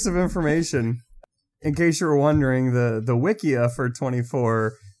Please. piece of information. In case you were wondering, the Wikia for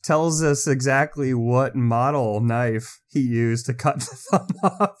 24 tells us exactly what model knife he used to cut the thumb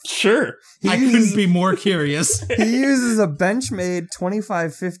off. Sure. I couldn't be more curious. He uses a Benchmade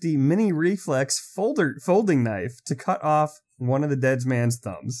 2550 mini reflex folding knife to cut off one of the dead man's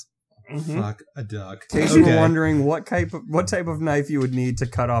thumbs. Fuck a duck. In case you were wondering what type of knife you would need to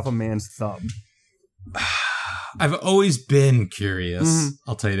cut off a man's thumb. I've always been curious.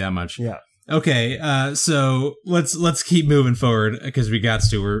 I'll tell you that much. Yeah. Okay, so let's keep moving forward because we got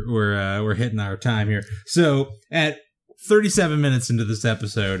to. We're hitting our time here. So at 37 minutes into this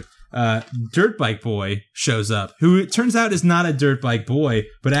episode, Dirt Bike Boy shows up, who it turns out is not a dirt bike boy,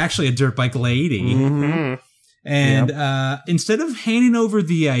 but actually a dirt bike lady. And instead of handing over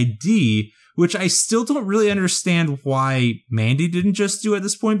the ID, which I still don't really understand why Mandy didn't just do at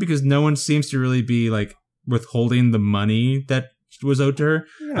this point, because no one seems to really be like withholding the money that was owed to her.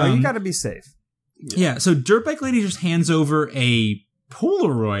 You know, you got to be safe. Yeah, so Dirt Bike Lady just hands over a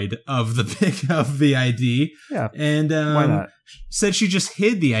Polaroid of the ID. Yeah. And Why not? said she just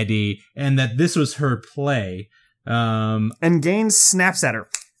hid the ID and that this was her play. And Gaines snaps at her.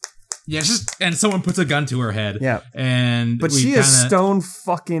 Yeah, and someone puts a gun to her head. Yeah. But She is stone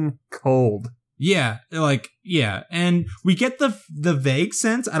fucking cold. Yeah, and we get the vague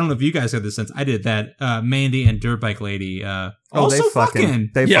sense. I don't know if you guys got the sense. I did that. Mandy and Dirt Bike Lady also they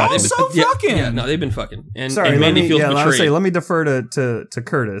fucking. They Yeah, fucking. fucking. Yeah, no, they've been fucking. And, Sorry, and Mandy feels let betrayed. me defer to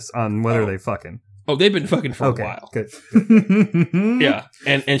Curtis on whether they fucking. Oh, they've been fucking for Okay, a while. good. Yeah,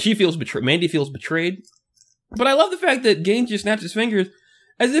 and she feels betrayed. Mandy feels betrayed. But I love the fact that Gaines just snaps his fingers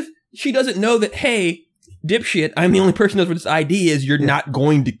as if she doesn't know that, hey, dipshit, I'm the only person who knows what this ID is. You're not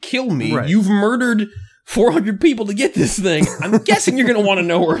going to kill me. Right. You've murdered 400 people to get this thing. I'm guessing you're going to want to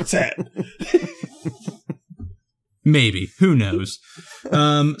know where it's at. Maybe. Who knows?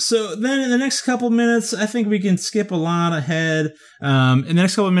 So then in the next couple minutes, I think we can skip a lot ahead. In the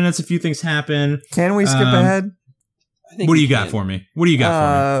next couple of minutes, a few things happen. Can we skip ahead? What do you got for me?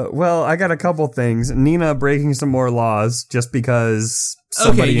 Well, I got a couple things. Nina breaking some more laws just because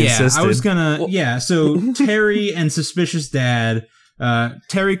somebody insisted. I was gonna. So Terry and Suspicious Dad.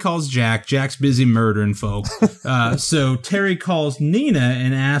 Terry calls Jack. Jack's busy murdering folk. So Terry calls Nina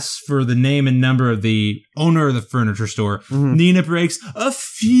and asks for the name and number of the owner of the furniture store. Nina breaks a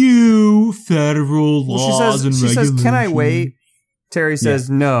few federal laws and she regulations. says, "Can I wait?" Terry says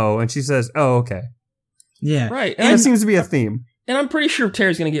no, and she says, "Oh, okay." Yeah, Right. That seems to be a theme. And I'm pretty sure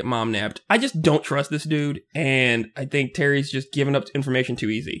Terry's going to get mom nabbed. I just don't trust this dude. And I think Terry's just giving up information too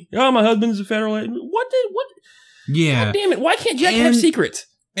easy. Oh, my husband's a federal agent. What? Yeah. God damn it. Why can't Jack have secrets?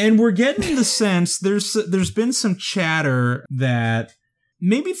 And we're getting the sense there's been some chatter that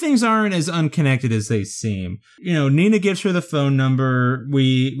maybe things aren't as unconnected as they seem. You know, Nina gives her the phone number.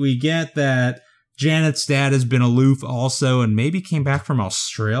 We get that Janet's dad has been aloof also and maybe came back from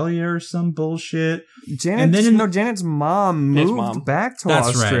Australia or some bullshit. Janet's mom moved back to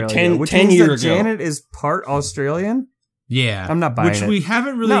Australia. Right. 10 years ago. Janet is part Australian? Yeah. I'm not buying it. Which we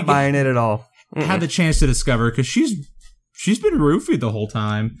haven't really not buying it at all. Had the chance to discover because she's been roofied the whole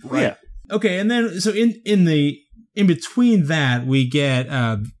time. Right. Yeah. Okay, and then so in between that we get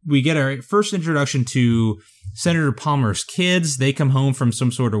our first introduction to Senator Palmer's kids. They come home from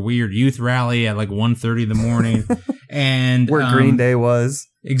some sort of weird youth rally at like 1:30 in the morning, and where Green Day was.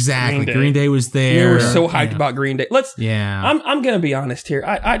 Exactly, Green Day was there. We were so hyped about Green Day. I'm gonna be honest here.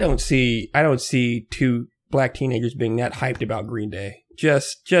 I don't see two black teenagers being that hyped about Green Day.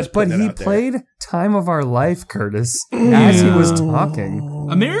 But he played "Time of Our Life," Curtis, as he was talking.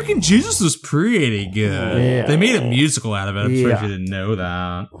 American Jesus was pretty good. Yeah. They made a musical out of it. I'm sure you didn't know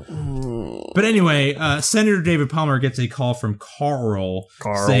that. But anyway, Senator David Palmer gets a call from Carl.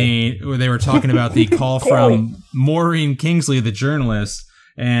 Saying they were talking about the call from Maureen Kingsley, the journalist,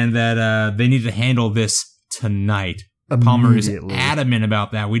 and that they need to handle this tonight. Palmer is adamant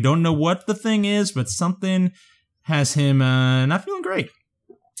about that. We don't know what the thing is, but something has him not feeling great.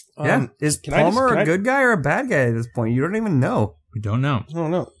 Is Palmer a good guy or a bad guy at this point? You don't even know. We don't know. I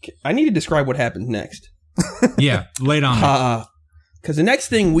don't know. I need to describe what happens next. Yeah, lay it on. Because the next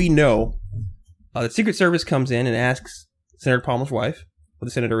thing we know, the Secret Service comes in and asks Senator Palmer's wife what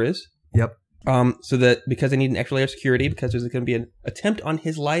the senator is. Yep. So that because they need an extra layer of security, because there's going to be an attempt on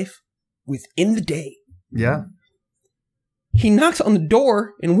his life within the day. Yeah. He knocks on the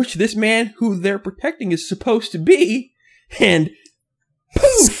door in which this man who they're protecting is supposed to be, and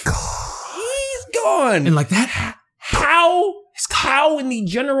poof, he's gone. And like that, how in the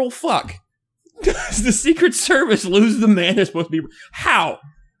general fuck does the Secret Service lose the man they're supposed to be? How?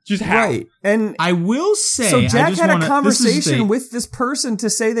 Just how? Right. And I will say, so Jack had a conversation with this person to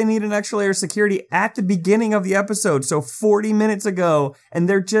say they need an extra layer of security at the beginning of the episode, so 40 minutes ago, and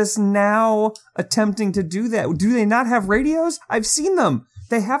they're just now attempting to do that. Do they not have radios? I've seen them.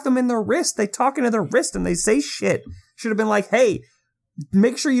 They have them in their wrist. They talk into their wrist and they say shit. Should have been like, hey,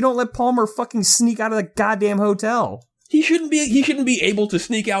 make sure you don't let Palmer fucking sneak out of the goddamn hotel. He shouldn't be able to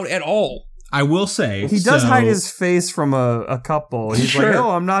sneak out at all. I will say he does hide his face from a couple. He's like,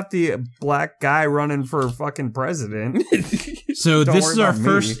 "Oh, I'm not the black guy running for fucking president." So this is our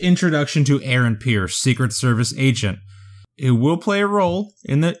first introduction to Aaron Pierce, Secret Service agent, who will play a role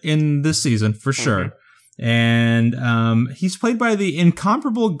in this season for sure. And he's played by the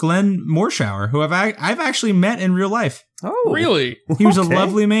incomparable Glenn Morshower, who I've actually met in real life. Oh, really? He was a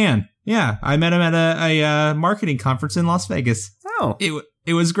lovely man. Yeah, I met him at a marketing conference in Las Vegas. Oh,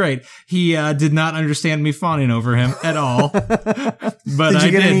 it was great. He did not understand me fawning over him at all. But did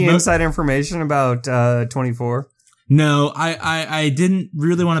you get any inside information about 24? No, I didn't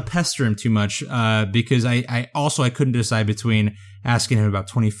really want to pester him too much because I couldn't decide between asking him about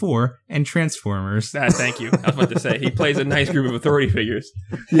 24 and Transformers. Thank you. I was about to say he plays a nice group of authority figures.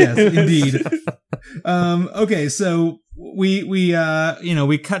 Yes, indeed. Okay, so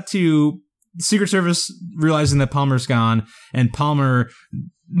we cut to Secret Service realizing that Palmer's gone, and Palmer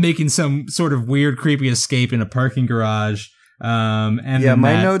making some sort of weird, creepy escape in a parking garage. And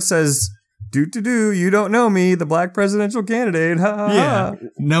my note says, "Do you don't know me, the black presidential candidate." Yeah,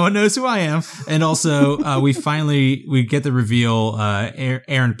 no one knows who I am. And also, we get the reveal.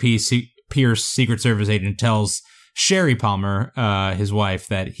 Aaron Pierce, Secret Service agent, tells Sherry Palmer, his wife,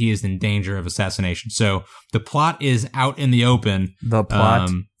 that he is in danger of assassination. So the plot is out in the open. The plot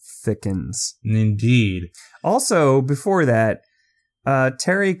thickens. Indeed. Also, before that,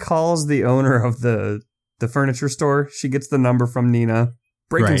 Terry calls the owner of the furniture store. She gets the number from Nina,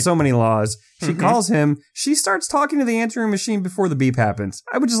 breaking so many laws. She calls him. She starts talking to the answering machine before the beep happens.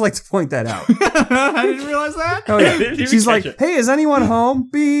 I would just like to point that out. I didn't realize that. Oh, yeah. She's like, "Hey, is anyone home?"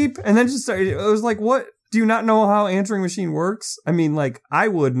 Beep. And then it was like, what? Do you not know how answering machine works? I mean, like, I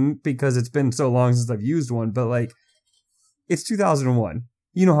wouldn't because it's been so long since I've used one, but like, it's 2001.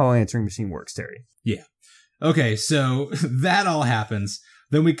 You know how an answering machine works, Terry. Yeah. Okay, so that all happens.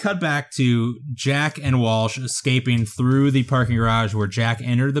 Then we cut back to Jack and Walsh escaping through the parking garage where Jack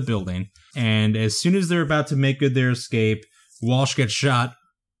entered the building. And as soon as they're about to make good their escape, Walsh gets shot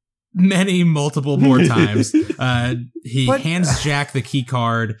multiple more times. He hands Jack the key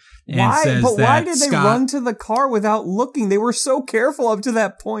card and says that why did they Scott run to the car without looking? They were so careful up to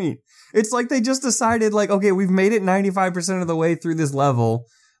that point. It's like they just decided, like, okay, we've made it 95% of the way through this level.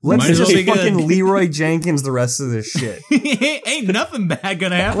 Let's Might as well just be good. fucking Leroy Jenkins the rest of this shit. ain't nothing bad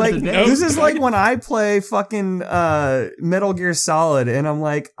gonna happen Like, today. this is like when I play fucking Metal Gear Solid, and I'm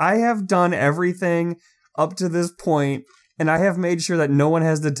like, I have done everything up to this point, and I have made sure that no one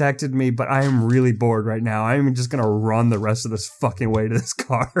has detected me, but I am really bored right now. I'm just gonna run the rest of this fucking way to this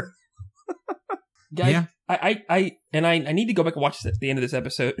car. Guys, Yeah. I need to go back and watch the end of this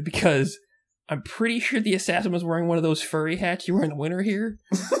episode because I'm pretty sure the assassin was wearing one of those furry hats you wear in the winter here.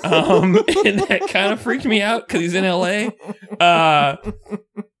 And that kind of freaked me out because he's in LA.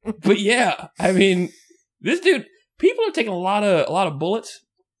 But yeah, I mean, this dude, people are taking a lot of bullets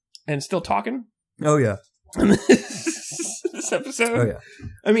and still talking. Oh yeah. This episode. Oh yeah.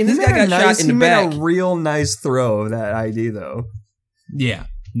 I mean, this He guy made got shot in the He back. made a real nice throw of that ID though. Yeah.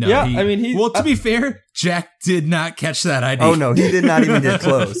 No, Yeah, I mean, he- well, to be fair, Jack did not catch that ID. Oh no, he did not even get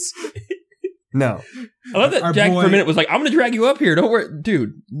close. No. I love that Our Jack boy- for a minute was like, I'm going to drag you up here. Don't worry.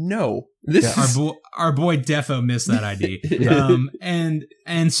 Dude, no. This is... Our boy Defo missed that ID.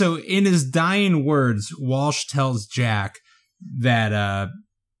 And so in his dying words, Walsh tells Jack that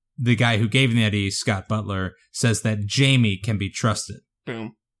the guy who gave him the ID, Scott Butler, says that Jamie can be trusted.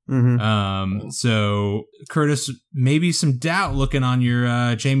 Boom. Mm-hmm. So Curtis, maybe some doubt looking on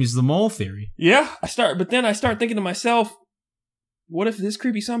your Jamie's the mole theory. Yeah, I start thinking to myself, what if this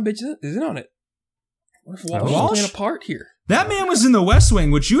creepy son bitch is in on it? What if Walsh is Walsh? playing a part here? That man was in the West Wing,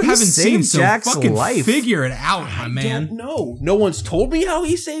 which you haven't seen, saved so Jack's fucking life. figure it out, my man. Don't know. No one's told me how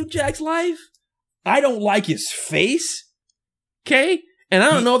he saved Jack's life. I don't like his face. Okay? And I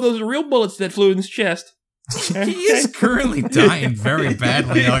don't know if those are real bullets that flew in his chest. He is currently dying very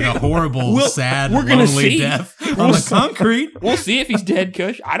badly, like a horrible, sad, we're gonna lonely see. death on the concrete. We'll see if he's dead,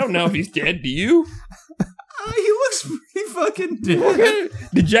 Kush. I don't know if he's dead. Do you? He looks pretty fucking dead.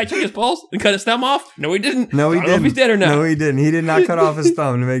 Did Jack check his pulse and cut his thumb off? No, he didn't. No, he I don't know if didn't. he's dead or not. No, he didn't. He did not cut off his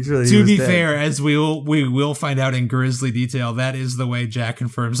thumb to make sure that he To was be dead. fair, as we will find out in grisly detail, that is the way Jack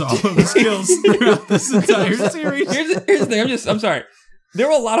confirms all of his kills throughout this entire series. Here's the thing. I'm sorry. There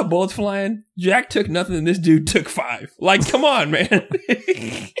were a lot of bullets flying. Jack took nothing, and this dude took 5. Like, come on, man.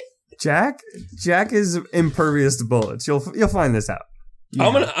 Jack is impervious to bullets. You'll find this out.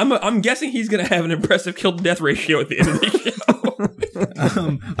 I'm guessing he's gonna have an impressive kill to death ratio at the end of the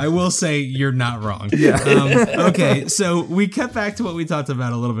show. I will say you're not wrong. Yeah. Okay, so we cut back to what we talked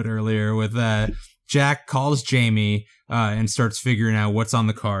about a little bit earlier with Jack calls Jamie and starts figuring out what's on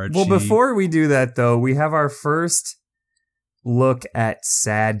the card. Well, before we do that, though, we have our first look at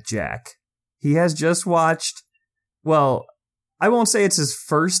Sad Jack. He has just watched, well, I won't say it's his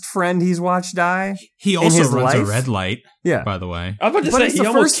first friend he's watched die. he in also his runs a life. red light, Yeah. by the way. I was about to But say it's he the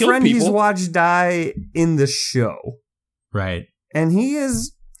almost first killed friend he's people. watched die in the show. Right. And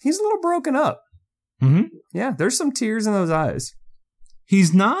he's a little broken up. Mm-hmm. Yeah, there's some tears in those eyes.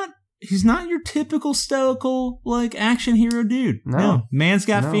 He's not your typical stoical, like, action hero dude. No. Man's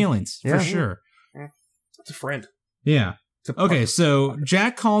got No. feelings, Yeah. for sure. It's a friend. Yeah. Okay, so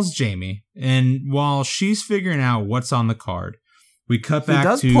Jack calls Jamie, and while she's figuring out what's on the card, we cut He back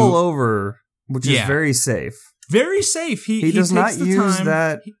does to pull over, which is Yeah. very safe. very safe. He does takes not the use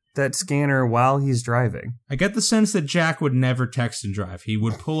time. that scanner while he's driving. I get the sense that Jack would never text and drive. He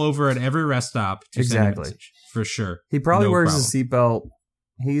would pull over at every rest stop to send a Exactly. message, for sure. He probably No wears problem. a seatbelt.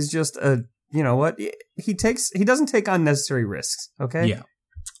 He's just a, you know what? He doesn't take unnecessary risks. Okay. Yeah.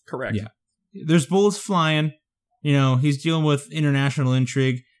 Correct. Yeah. There's bullets flying. You know, he's dealing with international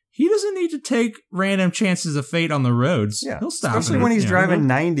intrigue. He doesn't need to take random chances of fate on the roads. Yeah. He'll stop. Especially and, when he's you know, driving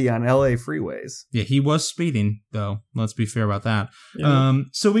 90 on LA freeways. Yeah, he was speeding, though. Let's be fair about that. Yeah.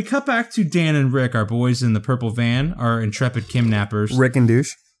 So we cut back to Dan and Rick, our boys in the purple van, our intrepid kidnappers. Rick and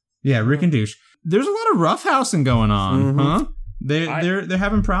Douche. Yeah, Rick and Douche. There's a lot of roughhousing going on, Mhm. huh? They're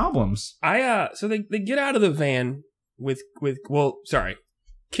having problems. So they get out of the van with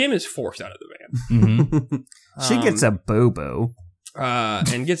Kim is forced out of the van. Mm-hmm. She gets a bobo.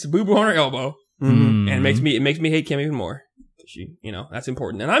 And gets a boo-boo on her elbow. Mhm. And it makes me hate Kim even more. She, that's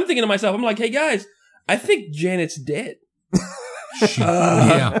important. And I'm thinking to myself, I'm like, hey guys, I think Janet's dead.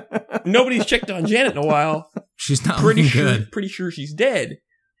 Yeah, Nobody's checked on Janet in a while. she's not Pretty looking sure, good. pretty sure she's dead.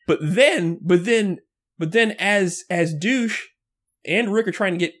 But then, as Douche and Rick are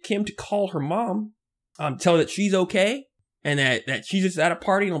trying to get Kim to call her mom, tell her that she's okay and that she's just at a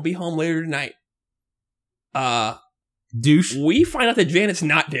party and will be home later tonight. Douche. We find out that Janet's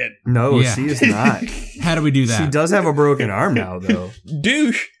not dead. No, Yeah. she is not. How do we do that? She does have a broken arm now, though.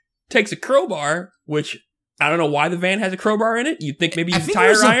 Douche takes a crowbar, which I don't know why the van has a crowbar in it. You'd think maybe it's a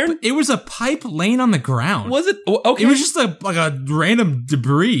tire iron. It was a pipe laying on the ground. Was it? Okay. It was just like a random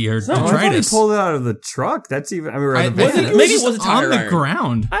debris or I thought he detritus. pulled it out of the truck. That's even. I mean, or the maybe van. it was a tire on the iron.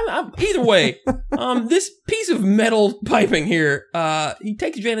 ground. Either way, this piece of metal piping here, he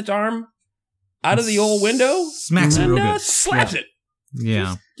takes Janet's arm out of the old window, Smacks it and real good. slaps it.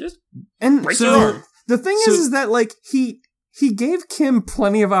 Yeah. Just And breaks so her arm. the thing is that like he gave Kim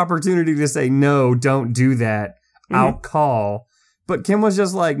plenty of opportunity to say no, don't do that. I'll call. But Kim was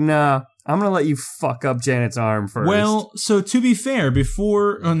just like, nah, I'm gonna let you fuck up Janet's arm first. Well, so to be fair,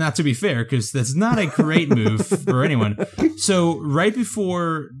 not to be fair, because that's not a great move for anyone. So right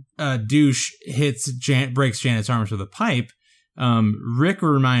before Douche breaks Janet's arms with a pipe, Rick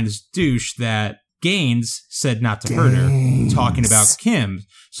reminds Douche that Gaines said not to hurt her, talking about Kim.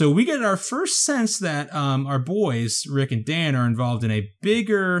 So we get our first sense that our boys, Rick and Dan, are involved in a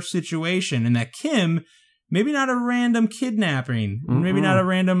bigger situation, and that Kim, maybe not a random kidnapping, maybe not a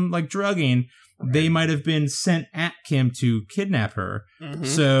random like drugging, they might have been sent at Kim to kidnap her.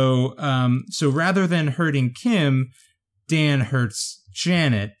 So rather than hurting Kim, Dan hurts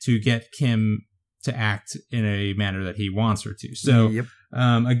Janet to get Kim to act in a manner that he wants her to. So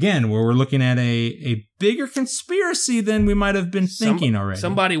again, where we're looking at a bigger conspiracy than we might have been thinking already.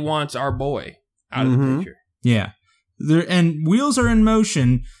 Somebody wants our boy out of the picture. Yeah. And wheels are in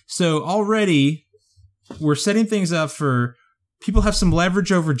motion. So already we're setting things up for people have some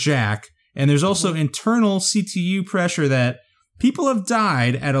leverage over Jack. And there's also internal CTU pressure that people have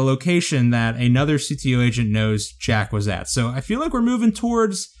died at a location that another CTU agent knows Jack was at. So I feel like we're moving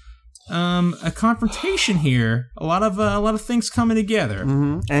towards a confrontation here. A lot of things coming together.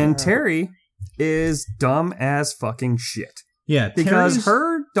 And Terry is dumb as fucking shit. Yeah, because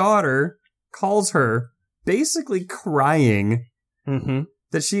her daughter calls her basically crying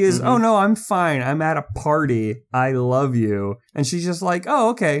that she is, oh no, I'm fine. I'm at a party. I love you. And she's just like, oh,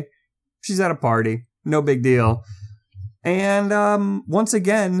 okay. She's at a party. No big deal. And once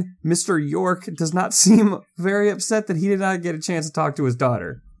again, Mr. York does not seem very upset that he did not get a chance to talk to his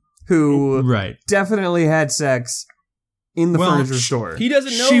daughter, who definitely had sex in the furniture store. He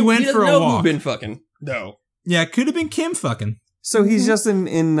doesn't know. She went for a walk. Who's been fucking though. Yeah, it could have been Kim fucking. So he's just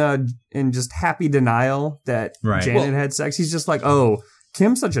in just happy denial that Janet had sex. He's just like, oh,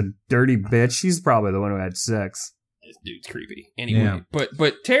 Kim's such a dirty bitch. She's probably the one who had sex. This dude's creepy. Anyway,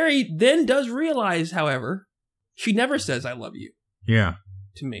 but Terry then does realize, however, she never says "I love you." Yeah,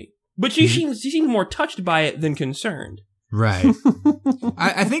 to me, but she seems more touched by it than concerned. Right.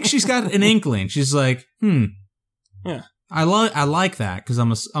 I think she's got an inkling. She's like, yeah, I like that because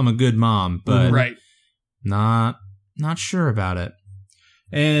I'm a good mom, but not sure about it.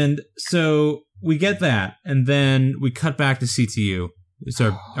 And so we get that, and then we cut back to CTU. It's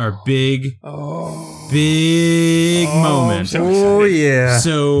our big moment. So yeah.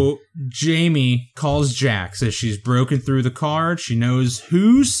 So Jamie calls Jack, says she's broken through the card. She knows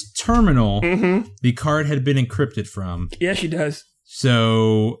whose terminal the card had been encrypted from. Yeah, she does.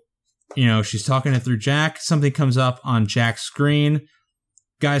 So, she's talking it through Jack. Something comes up on Jack's screen.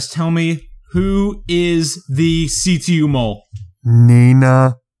 Guys, tell me, who is the CTU mole?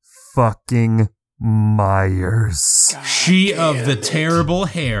 Nina fucking Myers. She of the terrible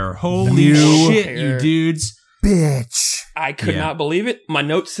hair. Holy shit, you dudes. Bitch. I could not believe it. My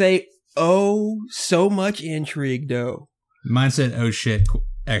notes say, oh, so much intrigue, though. Mine said, oh shit,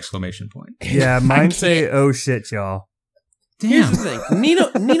 exclamation point. Yeah, mine say, oh shit, y'all. Damn. Here's the thing.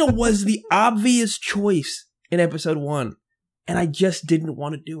 Nina was the obvious choice in episode 1, and I just didn't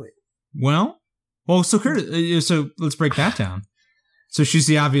want to do it. Well, so Curtis, so let's break that down. So she's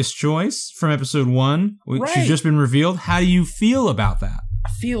the obvious choice from episode 1. She's just been revealed. How do you feel about that?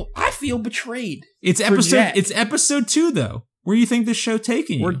 I feel betrayed. It's episode 2 though. Where do you think this show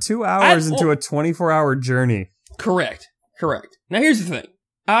taking you? We're 2 hours into a 24-hour journey. Correct. Now here's the thing.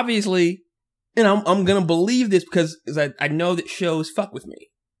 Obviously, and I'm gonna believe this because I know that shows fuck with me.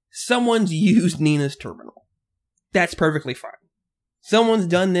 Someone's used Nina's terminal. That's perfectly fine. Someone's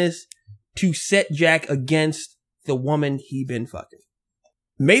done this to set Jack against the woman he been fucking.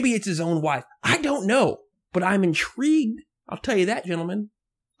 Maybe it's his own wife. I don't know, but I'm intrigued. I'll tell you that, gentlemen.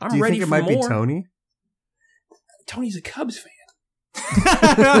 I'm ready for more. Do you think it might be Tony? Tony's a Cubs fan.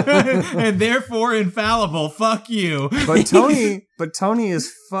 And therefore infallible. Fuck you. But Tony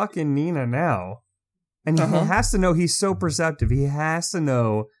is fucking Nina now. And he has to know, he's so perceptive. He has to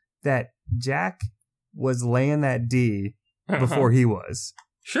know that Jack was laying that D before he was.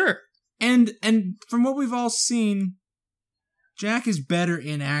 Sure. And from what we've all seen, Jack is better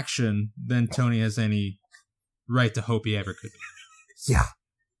in action than Tony has any right to hope he ever could be. Yeah.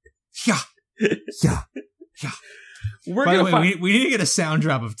 Yeah. Yeah. We're By the gonna way, we need to get a sound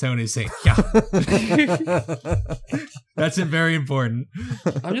drop of Tony saying, yeah. That's very important.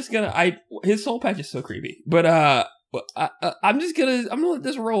 I'm just gonna. His soul patch is so creepy, but I'm gonna let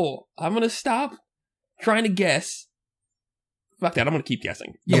this roll. I'm gonna stop trying to guess. Fuck that! I'm gonna keep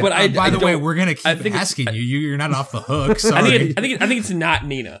guessing. Yeah, but by the way, we're gonna keep asking you. You're not off the hook. Sorry. I think it's not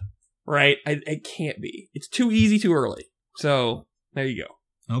Nina, right? It can't be. It's too easy, too early. So there you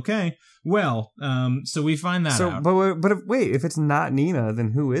go. Okay. Well, so we find that out. Wait, if it's not Nina,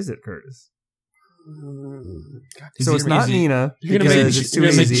 then who is it, Curtis? Is So it's not Nina you're gonna because make- it's too you're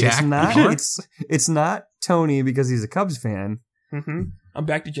gonna make easy. Jack It's not Tony because he's a Cubs fan. Mm-hmm. I'm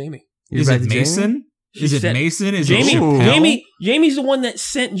back to Jamie. You're Is back it to Jamie? Mason? Is it said- Mason? Is Jamie, it Chappelle? Jamie's the one that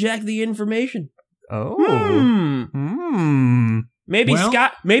sent Jack the information. Oh. Maybe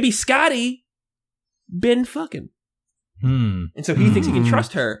Well- maybe Scotty been fucking. And so he thinks he can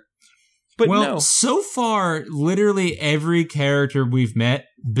trust her. But well, no. so far, literally every character we've met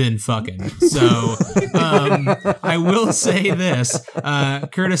been fucking. So I will say this,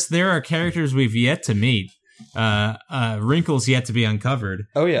 Curtis, there are characters we've yet to meet. Wrinkles yet to be uncovered.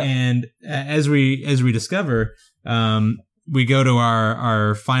 Oh yeah. And as we discover, we go to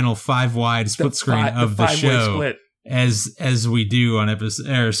our final 5-wide split screen of the show, split. as we do on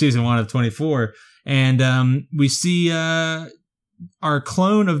season 1 of 24, and we see our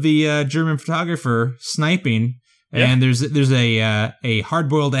clone of the German photographer sniping, and there's a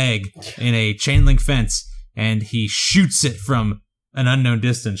hard-boiled egg in a chain link fence, and he shoots it from an unknown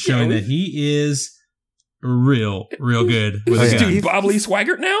distance, showing that he is real good with Is a this gun. dude Bob Lee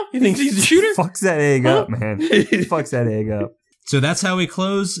Swaggart now? He thinks he's a shooter? Fucks that egg up, man. He fucks that egg up. So that's how we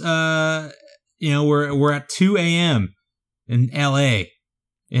close. We're at 2 a.m. in L.A.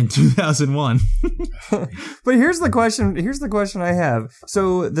 in 2001. But here's the question I have.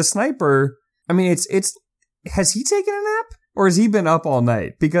 So the sniper, I mean, it's has he taken a nap or has he been up all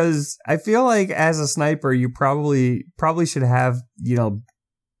night? Because I feel like as a sniper, you probably should have,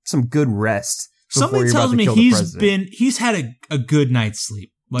 some good rest. Something tells me he's had a good night's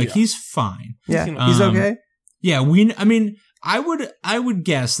sleep. Like he's fine. Yeah, he's okay. Yeah, I would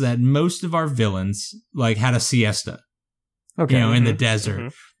guess that most of our villains like had a siesta. Okay. In the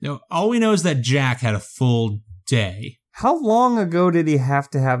desert. All we know is that Jack had a full day. How long ago did he have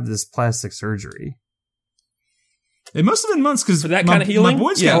to have this plastic surgery? It must have been months because For that kind of healing? My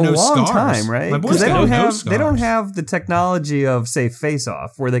boy's Yeah, got a no long scars. time, right? My boy's Because got no they don't scars. have the technology of, say, Face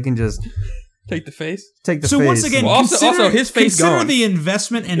Off, where they can just Take the face? take the So face. once again, Well, also his face consider gone. the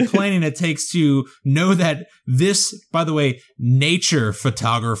investment and planning it takes to know that this, by the way, nature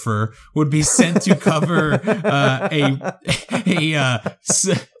photographer would be sent to cover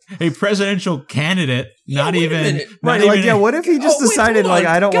a presidential candidate. Not wait a even minute. not Right, even like, yeah, what if he just decided, hold on.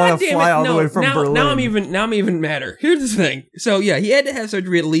 I don't want God to damn fly it. all the way from Berlin? Now I'm even madder. Here's the thing. So yeah, he had to have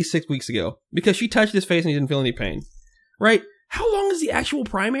surgery at least 6 weeks ago because she touched his face and he didn't feel any pain. Right? How long is the actual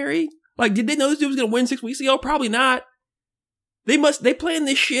primary? Like, did they know this dude was gonna win 6 weeks ago? Probably not. They planned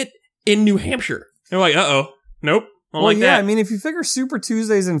this shit in New Hampshire. They're like, nope. Well, Like yeah, that. I mean, if you figure Super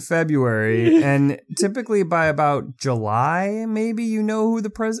Tuesday's in February, and typically by about July, maybe who who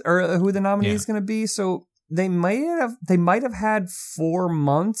the nominee is going to be. So they might have had 4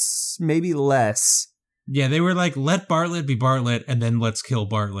 months, maybe less. Yeah, they were like, let Bartlett be Bartlett, and then let's kill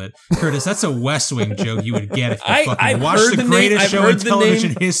Bartlett. Curtis, that's a West Wing joke you would get if you I've fucking watched heard the the name- greatest I've show heard in the television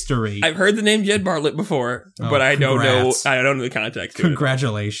name- history. I've heard the name Jed Bartlett before, Oh, but I don't know congrats. the context to it.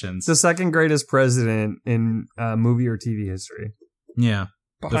 Congratulations. The second greatest president in movie or TV history. Yeah.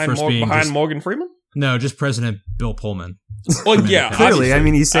 Behind, first being just- Morgan Freeman? No, just President Bill Pullman. Well, yeah. Clearly, I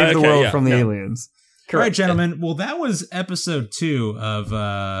mean, he saved the Okay, world yeah, from the yeah. aliens. All right, Correct. gentlemen. Well, that was episode 2 of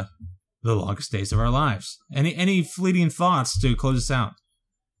The Longest Days of Our Lives. Any fleeting thoughts to close us out?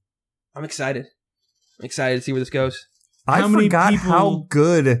 I'm excited. I'm excited to see where this goes. How I many forgot people- how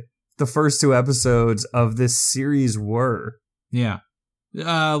good the first 2 episodes of this series were. Yeah.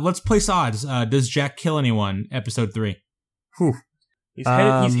 Let's place odds. Does Jack kill anyone? Episode 3. Whew. He's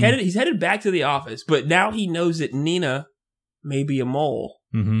headed back to the office, but now he knows that Nina may be a mole.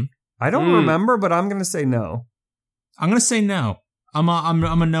 Mm-hmm. I don't remember, but I'm gonna say no. I'm gonna say no. I'm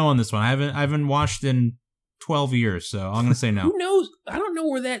a no on this one. I haven't watched in 12 years, so I'm gonna say no. Who knows? I don't know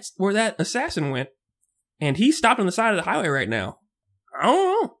where that assassin went, and he's stopped on the side of the highway right now. I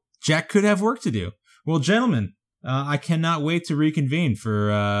don't know. Jack could have work to do. Well, gentlemen, I cannot wait to reconvene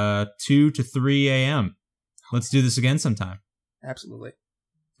for 2 to 3 a.m. Let's do this again sometime. Absolutely.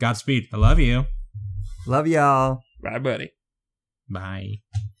 Godspeed. I love you. Love y'all. Bye, buddy. Bye.